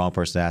 I'm the wrong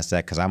person to ask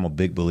that because I'm a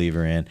big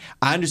believer in.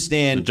 I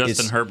understand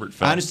Justin Herbert.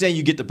 I understand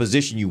you get the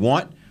position you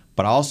want,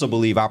 but I also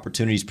believe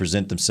opportunities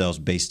present themselves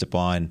based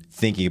upon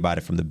thinking about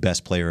it from the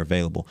best player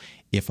available.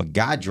 If a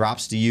guy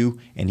drops to you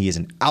and he is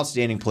an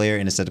outstanding player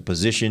and it's at a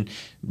position,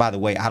 by the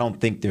way, I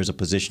don't think there's a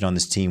position on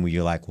this team where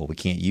you're like, well, we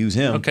can't use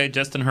him. Okay,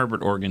 Justin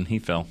Herbert, Oregon, he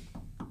fell.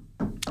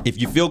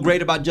 If you feel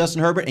great about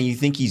Justin Herbert and you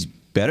think he's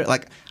better.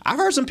 Like, I've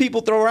heard some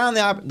people throw around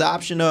the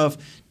option of,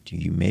 do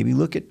you maybe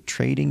look at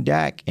trading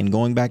Dak and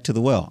going back to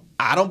the well?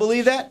 I don't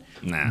believe that.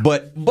 Nah.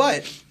 But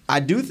I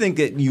do think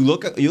that you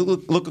look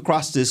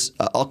across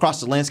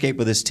the landscape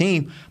of this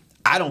team.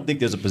 I don't think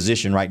there's a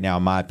position right now,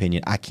 in my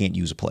opinion, I can't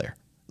use a player.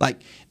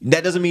 Like,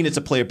 that doesn't mean it's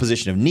a player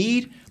position of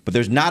need, but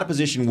there's not a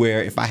position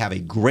where if I have a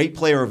great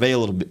player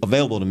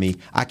available to me,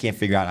 I can't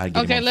figure out how to get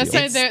him Okay, on let's the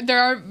field. say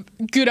there are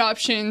good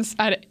options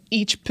at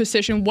each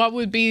position. What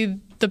would be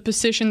the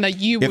position that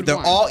you would want?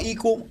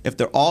 If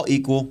they're all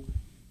equal,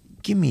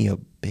 give me a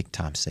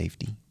big-time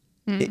safety.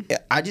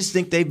 I just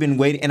think they've been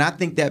waiting, and I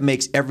think that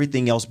makes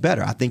everything else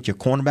better. I think your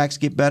cornerbacks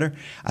get better.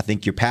 I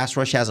think your pass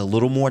rush has a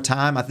little more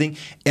time. I think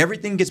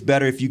everything gets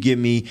better if you give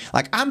me –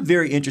 like, I'm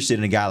very interested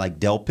in a guy like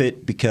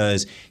Delpit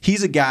because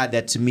he's a guy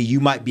that, to me, you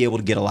might be able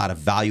to get a lot of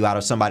value out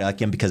of somebody like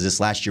him because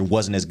this last year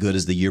wasn't as good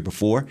as the year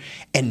before.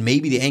 And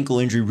maybe the ankle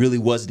injury really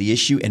was the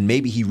issue, and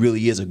maybe he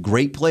really is a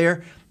great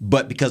player.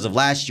 But because of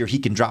last year, he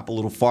can drop a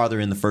little farther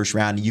in the first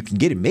round, and you can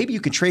get him. Maybe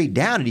you can trade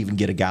down and even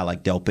get a guy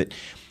like Delpit.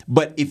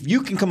 But if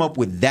you can come up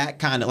with that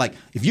kind of, like,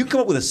 if you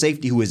come up with a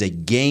safety who is a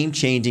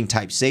game-changing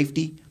type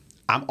safety,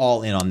 I'm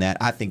all in on that.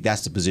 I think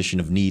that's the position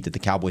of need that the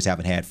Cowboys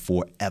haven't had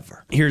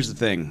forever. Here's the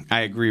thing.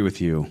 I agree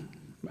with you.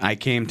 I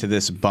came to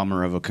this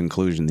bummer of a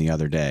conclusion the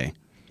other day.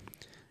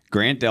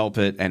 Grant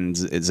Delpit and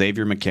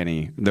Xavier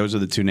McKinney, those are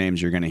the two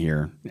names you're going to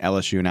hear.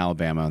 LSU and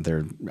Alabama,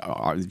 they're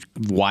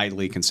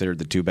widely considered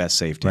the two best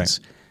safeties.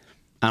 Right.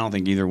 I don't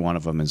think either one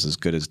of them is as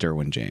good as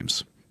Derwin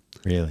James.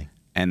 Really?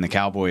 And the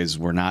Cowboys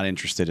were not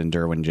interested in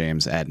Derwin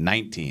James at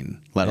 19,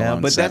 let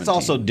alone but 17. that's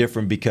also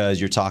different because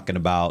you're talking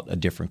about a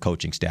different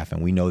coaching staff,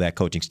 and we know that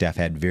coaching staff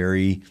had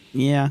very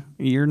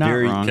you're not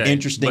wrong.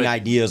 Interesting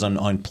ideas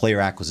on player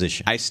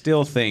acquisition. I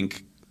still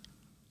think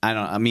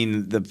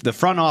the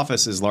front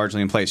office is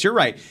largely in place. You're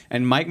right,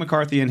 and Mike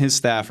McCarthy and his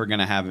staff are going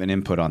to have an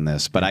input on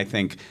this, but I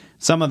think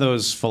some of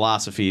those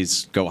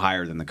philosophies go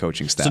higher than the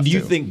coaching staff. So do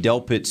you think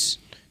Delpit's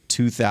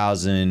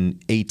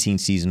 2018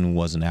 season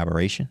was an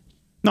aberration?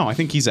 No, I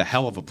think he's a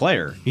hell of a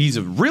player. He's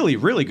a really,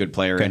 really good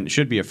player and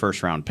should be a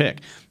first-round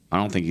pick. I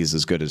don't think he's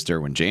as good as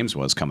Derwin James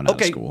was coming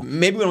out of school.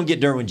 Maybe we don't get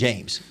Derwin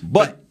James.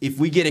 But if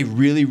we get a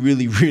really,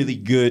 really, really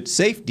good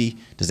safety,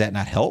 does that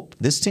not help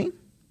this team?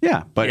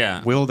 Yeah,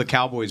 but will the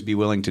Cowboys be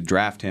willing to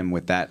draft him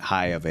with that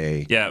high of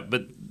a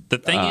but the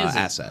thing is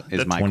asset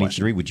is my 23,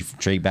 question. would you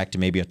trade back to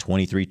maybe a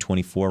 23,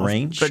 24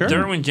 range? But sure.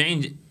 Derwin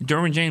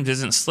James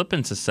isn't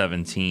slipping to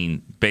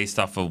 17 based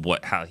off of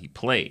how he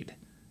played.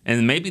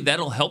 And maybe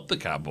that'll help the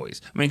Cowboys.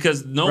 I mean,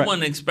 because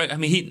one expect. I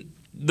mean,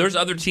 there's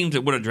other teams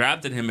that would have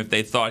drafted him if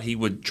they thought he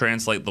would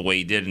translate the way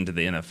he did into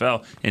the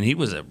NFL. And he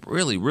was a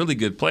really, really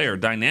good player,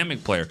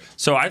 dynamic player.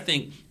 So I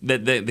think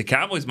that the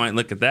Cowboys might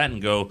look at that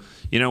and go,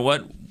 you know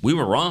what? We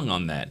were wrong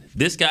on that.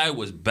 This guy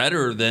was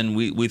better than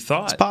we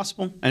thought. It's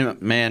possible.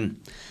 And man,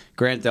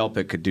 Grant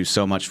Delpit could do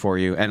so much for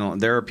you. And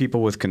there are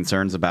people with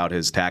concerns about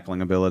his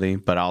tackling ability,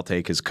 but I'll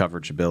take his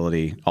coverage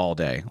ability all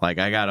day. Like,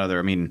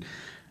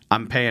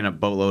 I'm paying a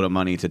boatload of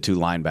money to two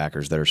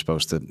linebackers that are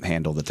supposed to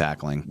handle the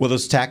tackling. Were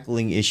those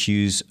tackling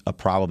issues a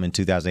problem in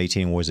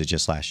 2018, or was it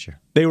just last year?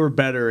 They were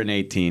better in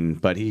 18,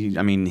 but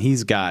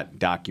he's got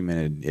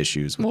documented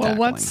issues with tackling.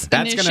 What's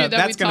an issue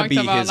that we talked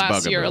about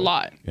last year a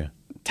lot? Yeah.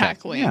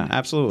 Tackling. Yeah,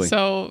 absolutely.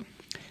 So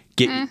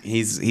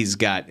he's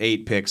got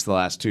 8 picks the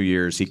last 2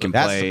 years. He can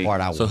That's play. the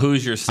part I want. So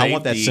who's your safety? I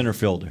want that center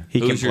fielder.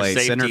 He can play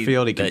center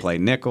field. He can play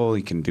nickel.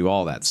 He can do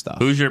all that stuff.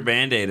 Who's your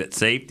Band-Aid at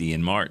safety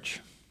in March?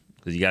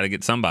 Because you got to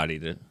get somebody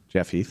to.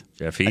 Jeff Heath.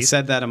 I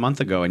said that a month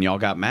ago, and y'all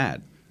got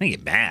mad. I didn't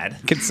get mad.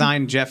 Could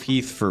sign Jeff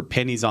Heath for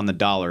pennies on the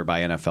dollar by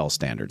NFL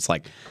standards.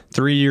 Like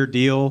 3-year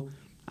deal.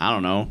 I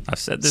don't know. I've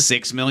said this.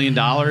 $6 million.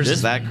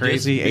 Is that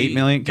crazy? $8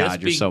 million.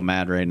 God, you're so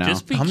mad right now.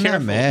 Just be I'm careful.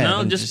 not mad.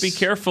 No, just be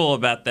careful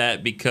about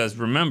that because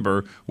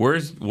remember,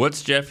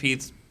 what's Jeff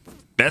Heath's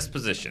best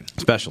position?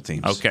 Special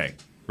teams. Okay.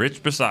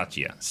 Rich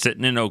Bisaccia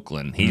sitting in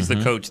Oakland. He's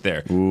the coach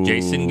there. Ooh.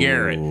 Jason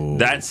Garrett,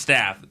 that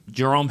staff.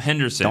 Jerome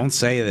Henderson. Don't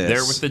say this.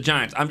 They're with the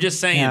Giants. I'm just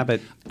saying. Yeah,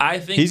 but I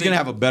think he's going to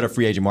have a better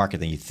free agent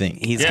market than you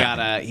think. He's got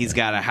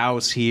a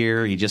house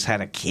here. He just had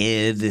a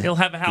kid. He'll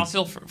have a house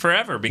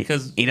forever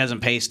because he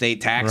doesn't pay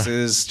state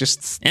taxes.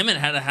 Just Emmett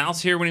had a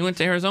house here when he went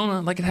to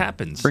Arizona. Like it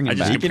happens. Bring him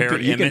back.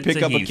 You can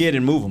pick up a kid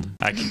and move him.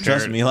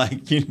 Trust me,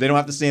 they don't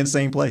have to stay in the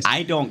same place.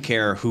 I don't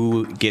care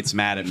who gets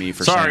mad at me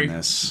for saying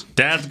this.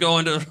 Dad's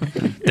going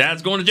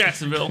to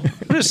Jacksonville.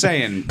 I'm just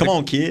saying. Come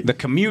on, kid. The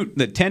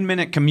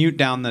 10-minute commute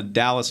down the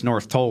Dallas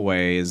North Tollway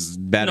is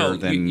better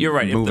than you're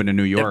right. moving to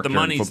New York. If the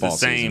money's football the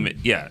same, season.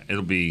 yeah,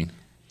 it'll be.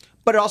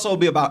 But it also will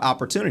be about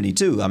opportunity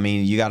too. I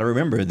mean, you got to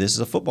remember this is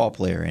a football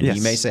player, and he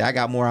may say, "I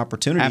got more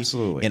opportunity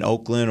in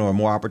Oakland or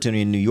more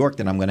opportunity in New York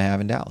than I'm going to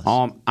have in Dallas."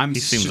 He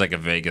seems like a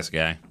Vegas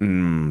guy.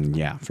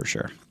 Yeah, for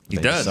sure. He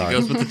does. He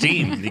goes with the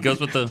team. He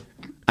goes with the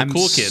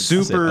cool kids.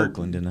 Super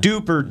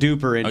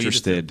duper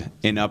interested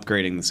in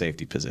upgrading the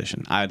safety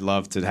position. I'd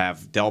love to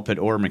have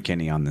Delpit or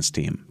McKinney on this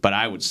team, but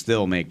I would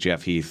still make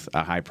Jeff Heath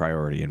a high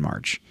priority in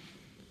March,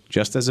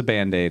 just as a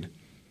Band-Aid.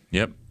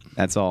 Yep,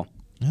 that's all.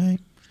 All right.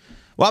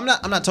 Well,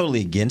 I'm not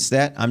totally against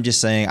that. I'm just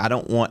saying I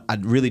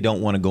really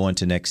don't want to go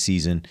into next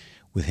season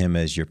with him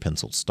as your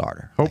penciled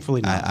starter.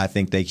 Hopefully not. I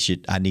think they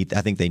should. I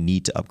think they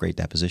need to upgrade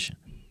that position.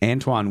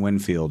 Antoine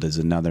Winfield is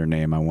another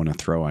name I want to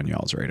throw on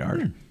y'all's radar.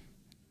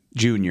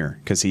 Junior,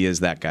 because he is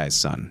that guy's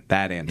son.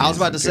 I was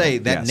about to say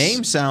that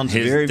name sounds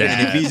very big.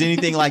 And if he's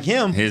anything like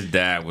him, his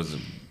dad was a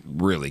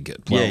really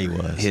good player. Yeah, he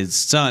was. His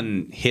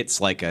son hits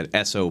like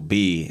a SOB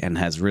and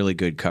has really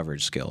good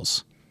coverage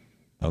skills.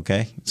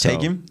 Okay,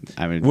 take him.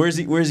 I mean, where's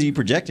he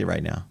projected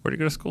right now? Where'd he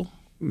go to school?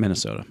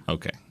 Minnesota.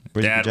 Okay.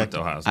 Where's he Dad went projected? to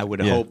Ohio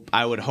State.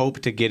 I would hope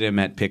to get him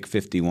at pick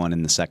 51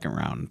 in the second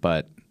round,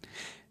 but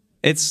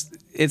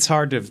it's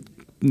hard to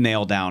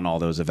nail down all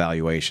those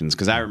evaluations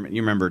because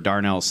you remember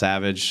Darnell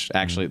Savage,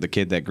 actually the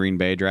kid that Green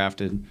Bay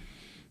drafted.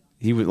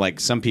 He was like,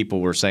 some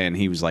people were saying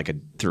he was like a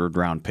third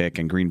round pick,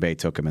 and Green Bay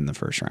took him in the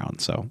first round.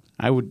 So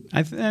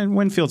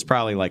Winfield's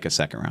probably like a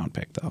second round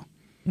pick though.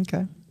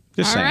 Okay.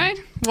 Just All saying. right.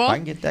 Well, if I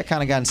can get that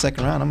kind of guy in the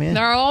second round, I'm in.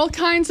 There are all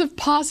kinds of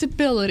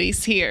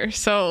possibilities here,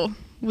 so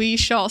we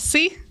shall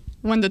see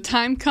when the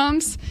time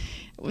comes.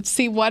 Let's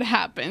see what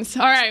happens.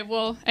 All right.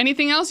 Well,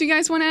 anything else you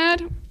guys want to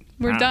add?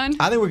 We're done.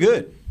 I think we're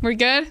good. We're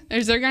good.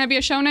 Is there going to be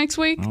a show next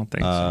week? I don't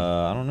think so.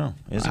 I don't know.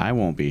 I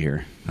won't be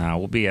here.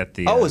 We'll be at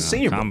the. It's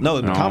senior.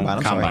 Combine.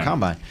 I'm sorry,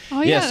 combine.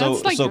 Oh yeah, so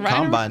that's like so right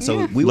combine. around- So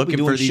yeah. we will be Looking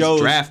doing for these shows,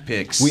 draft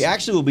picks. We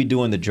actually will be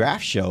doing the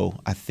draft show.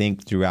 I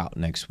think throughout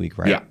next week,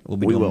 right? Yeah, we'll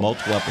be doing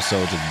multiple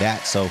episodes of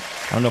that. So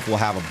I don't know if we'll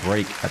have a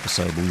break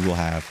episode, but we will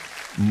have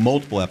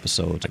multiple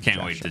episodes. I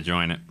can't wait to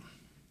join it.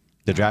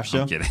 The draft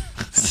show. I'm kidding.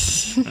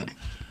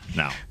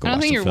 No, I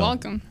don't think you're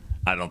welcome.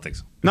 I don't think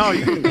so. No,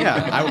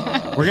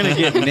 we're gonna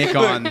get Nick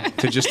on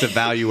to just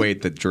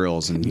evaluate the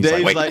drills, and he's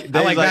Dave's like,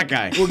 I like that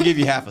guy. We'll give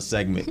you half a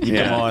segment.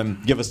 You come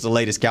on, give us the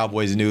latest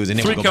Cowboys news, and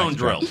then we'll go back to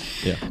drill.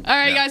 Yeah. All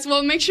right, guys.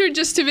 Well, make sure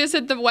just to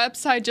visit the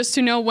website just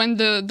to know when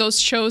those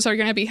shows are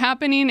going to be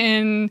happening.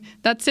 And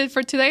that's it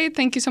for today.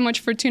 Thank you so much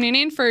for tuning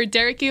in. For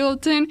Derek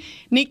Eagleton,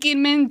 Nick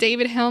Inman,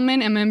 David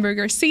Hellman, and Member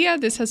Garcia,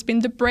 this has been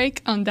The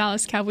Break on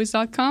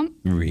DallasCowboys.com.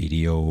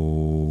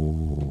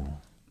 Radio.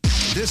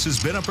 This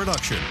has been a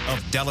production of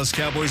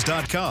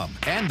DallasCowboys.com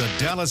and the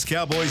Dallas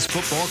Cowboys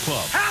Football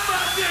Club. How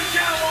about this,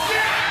 Cowboys?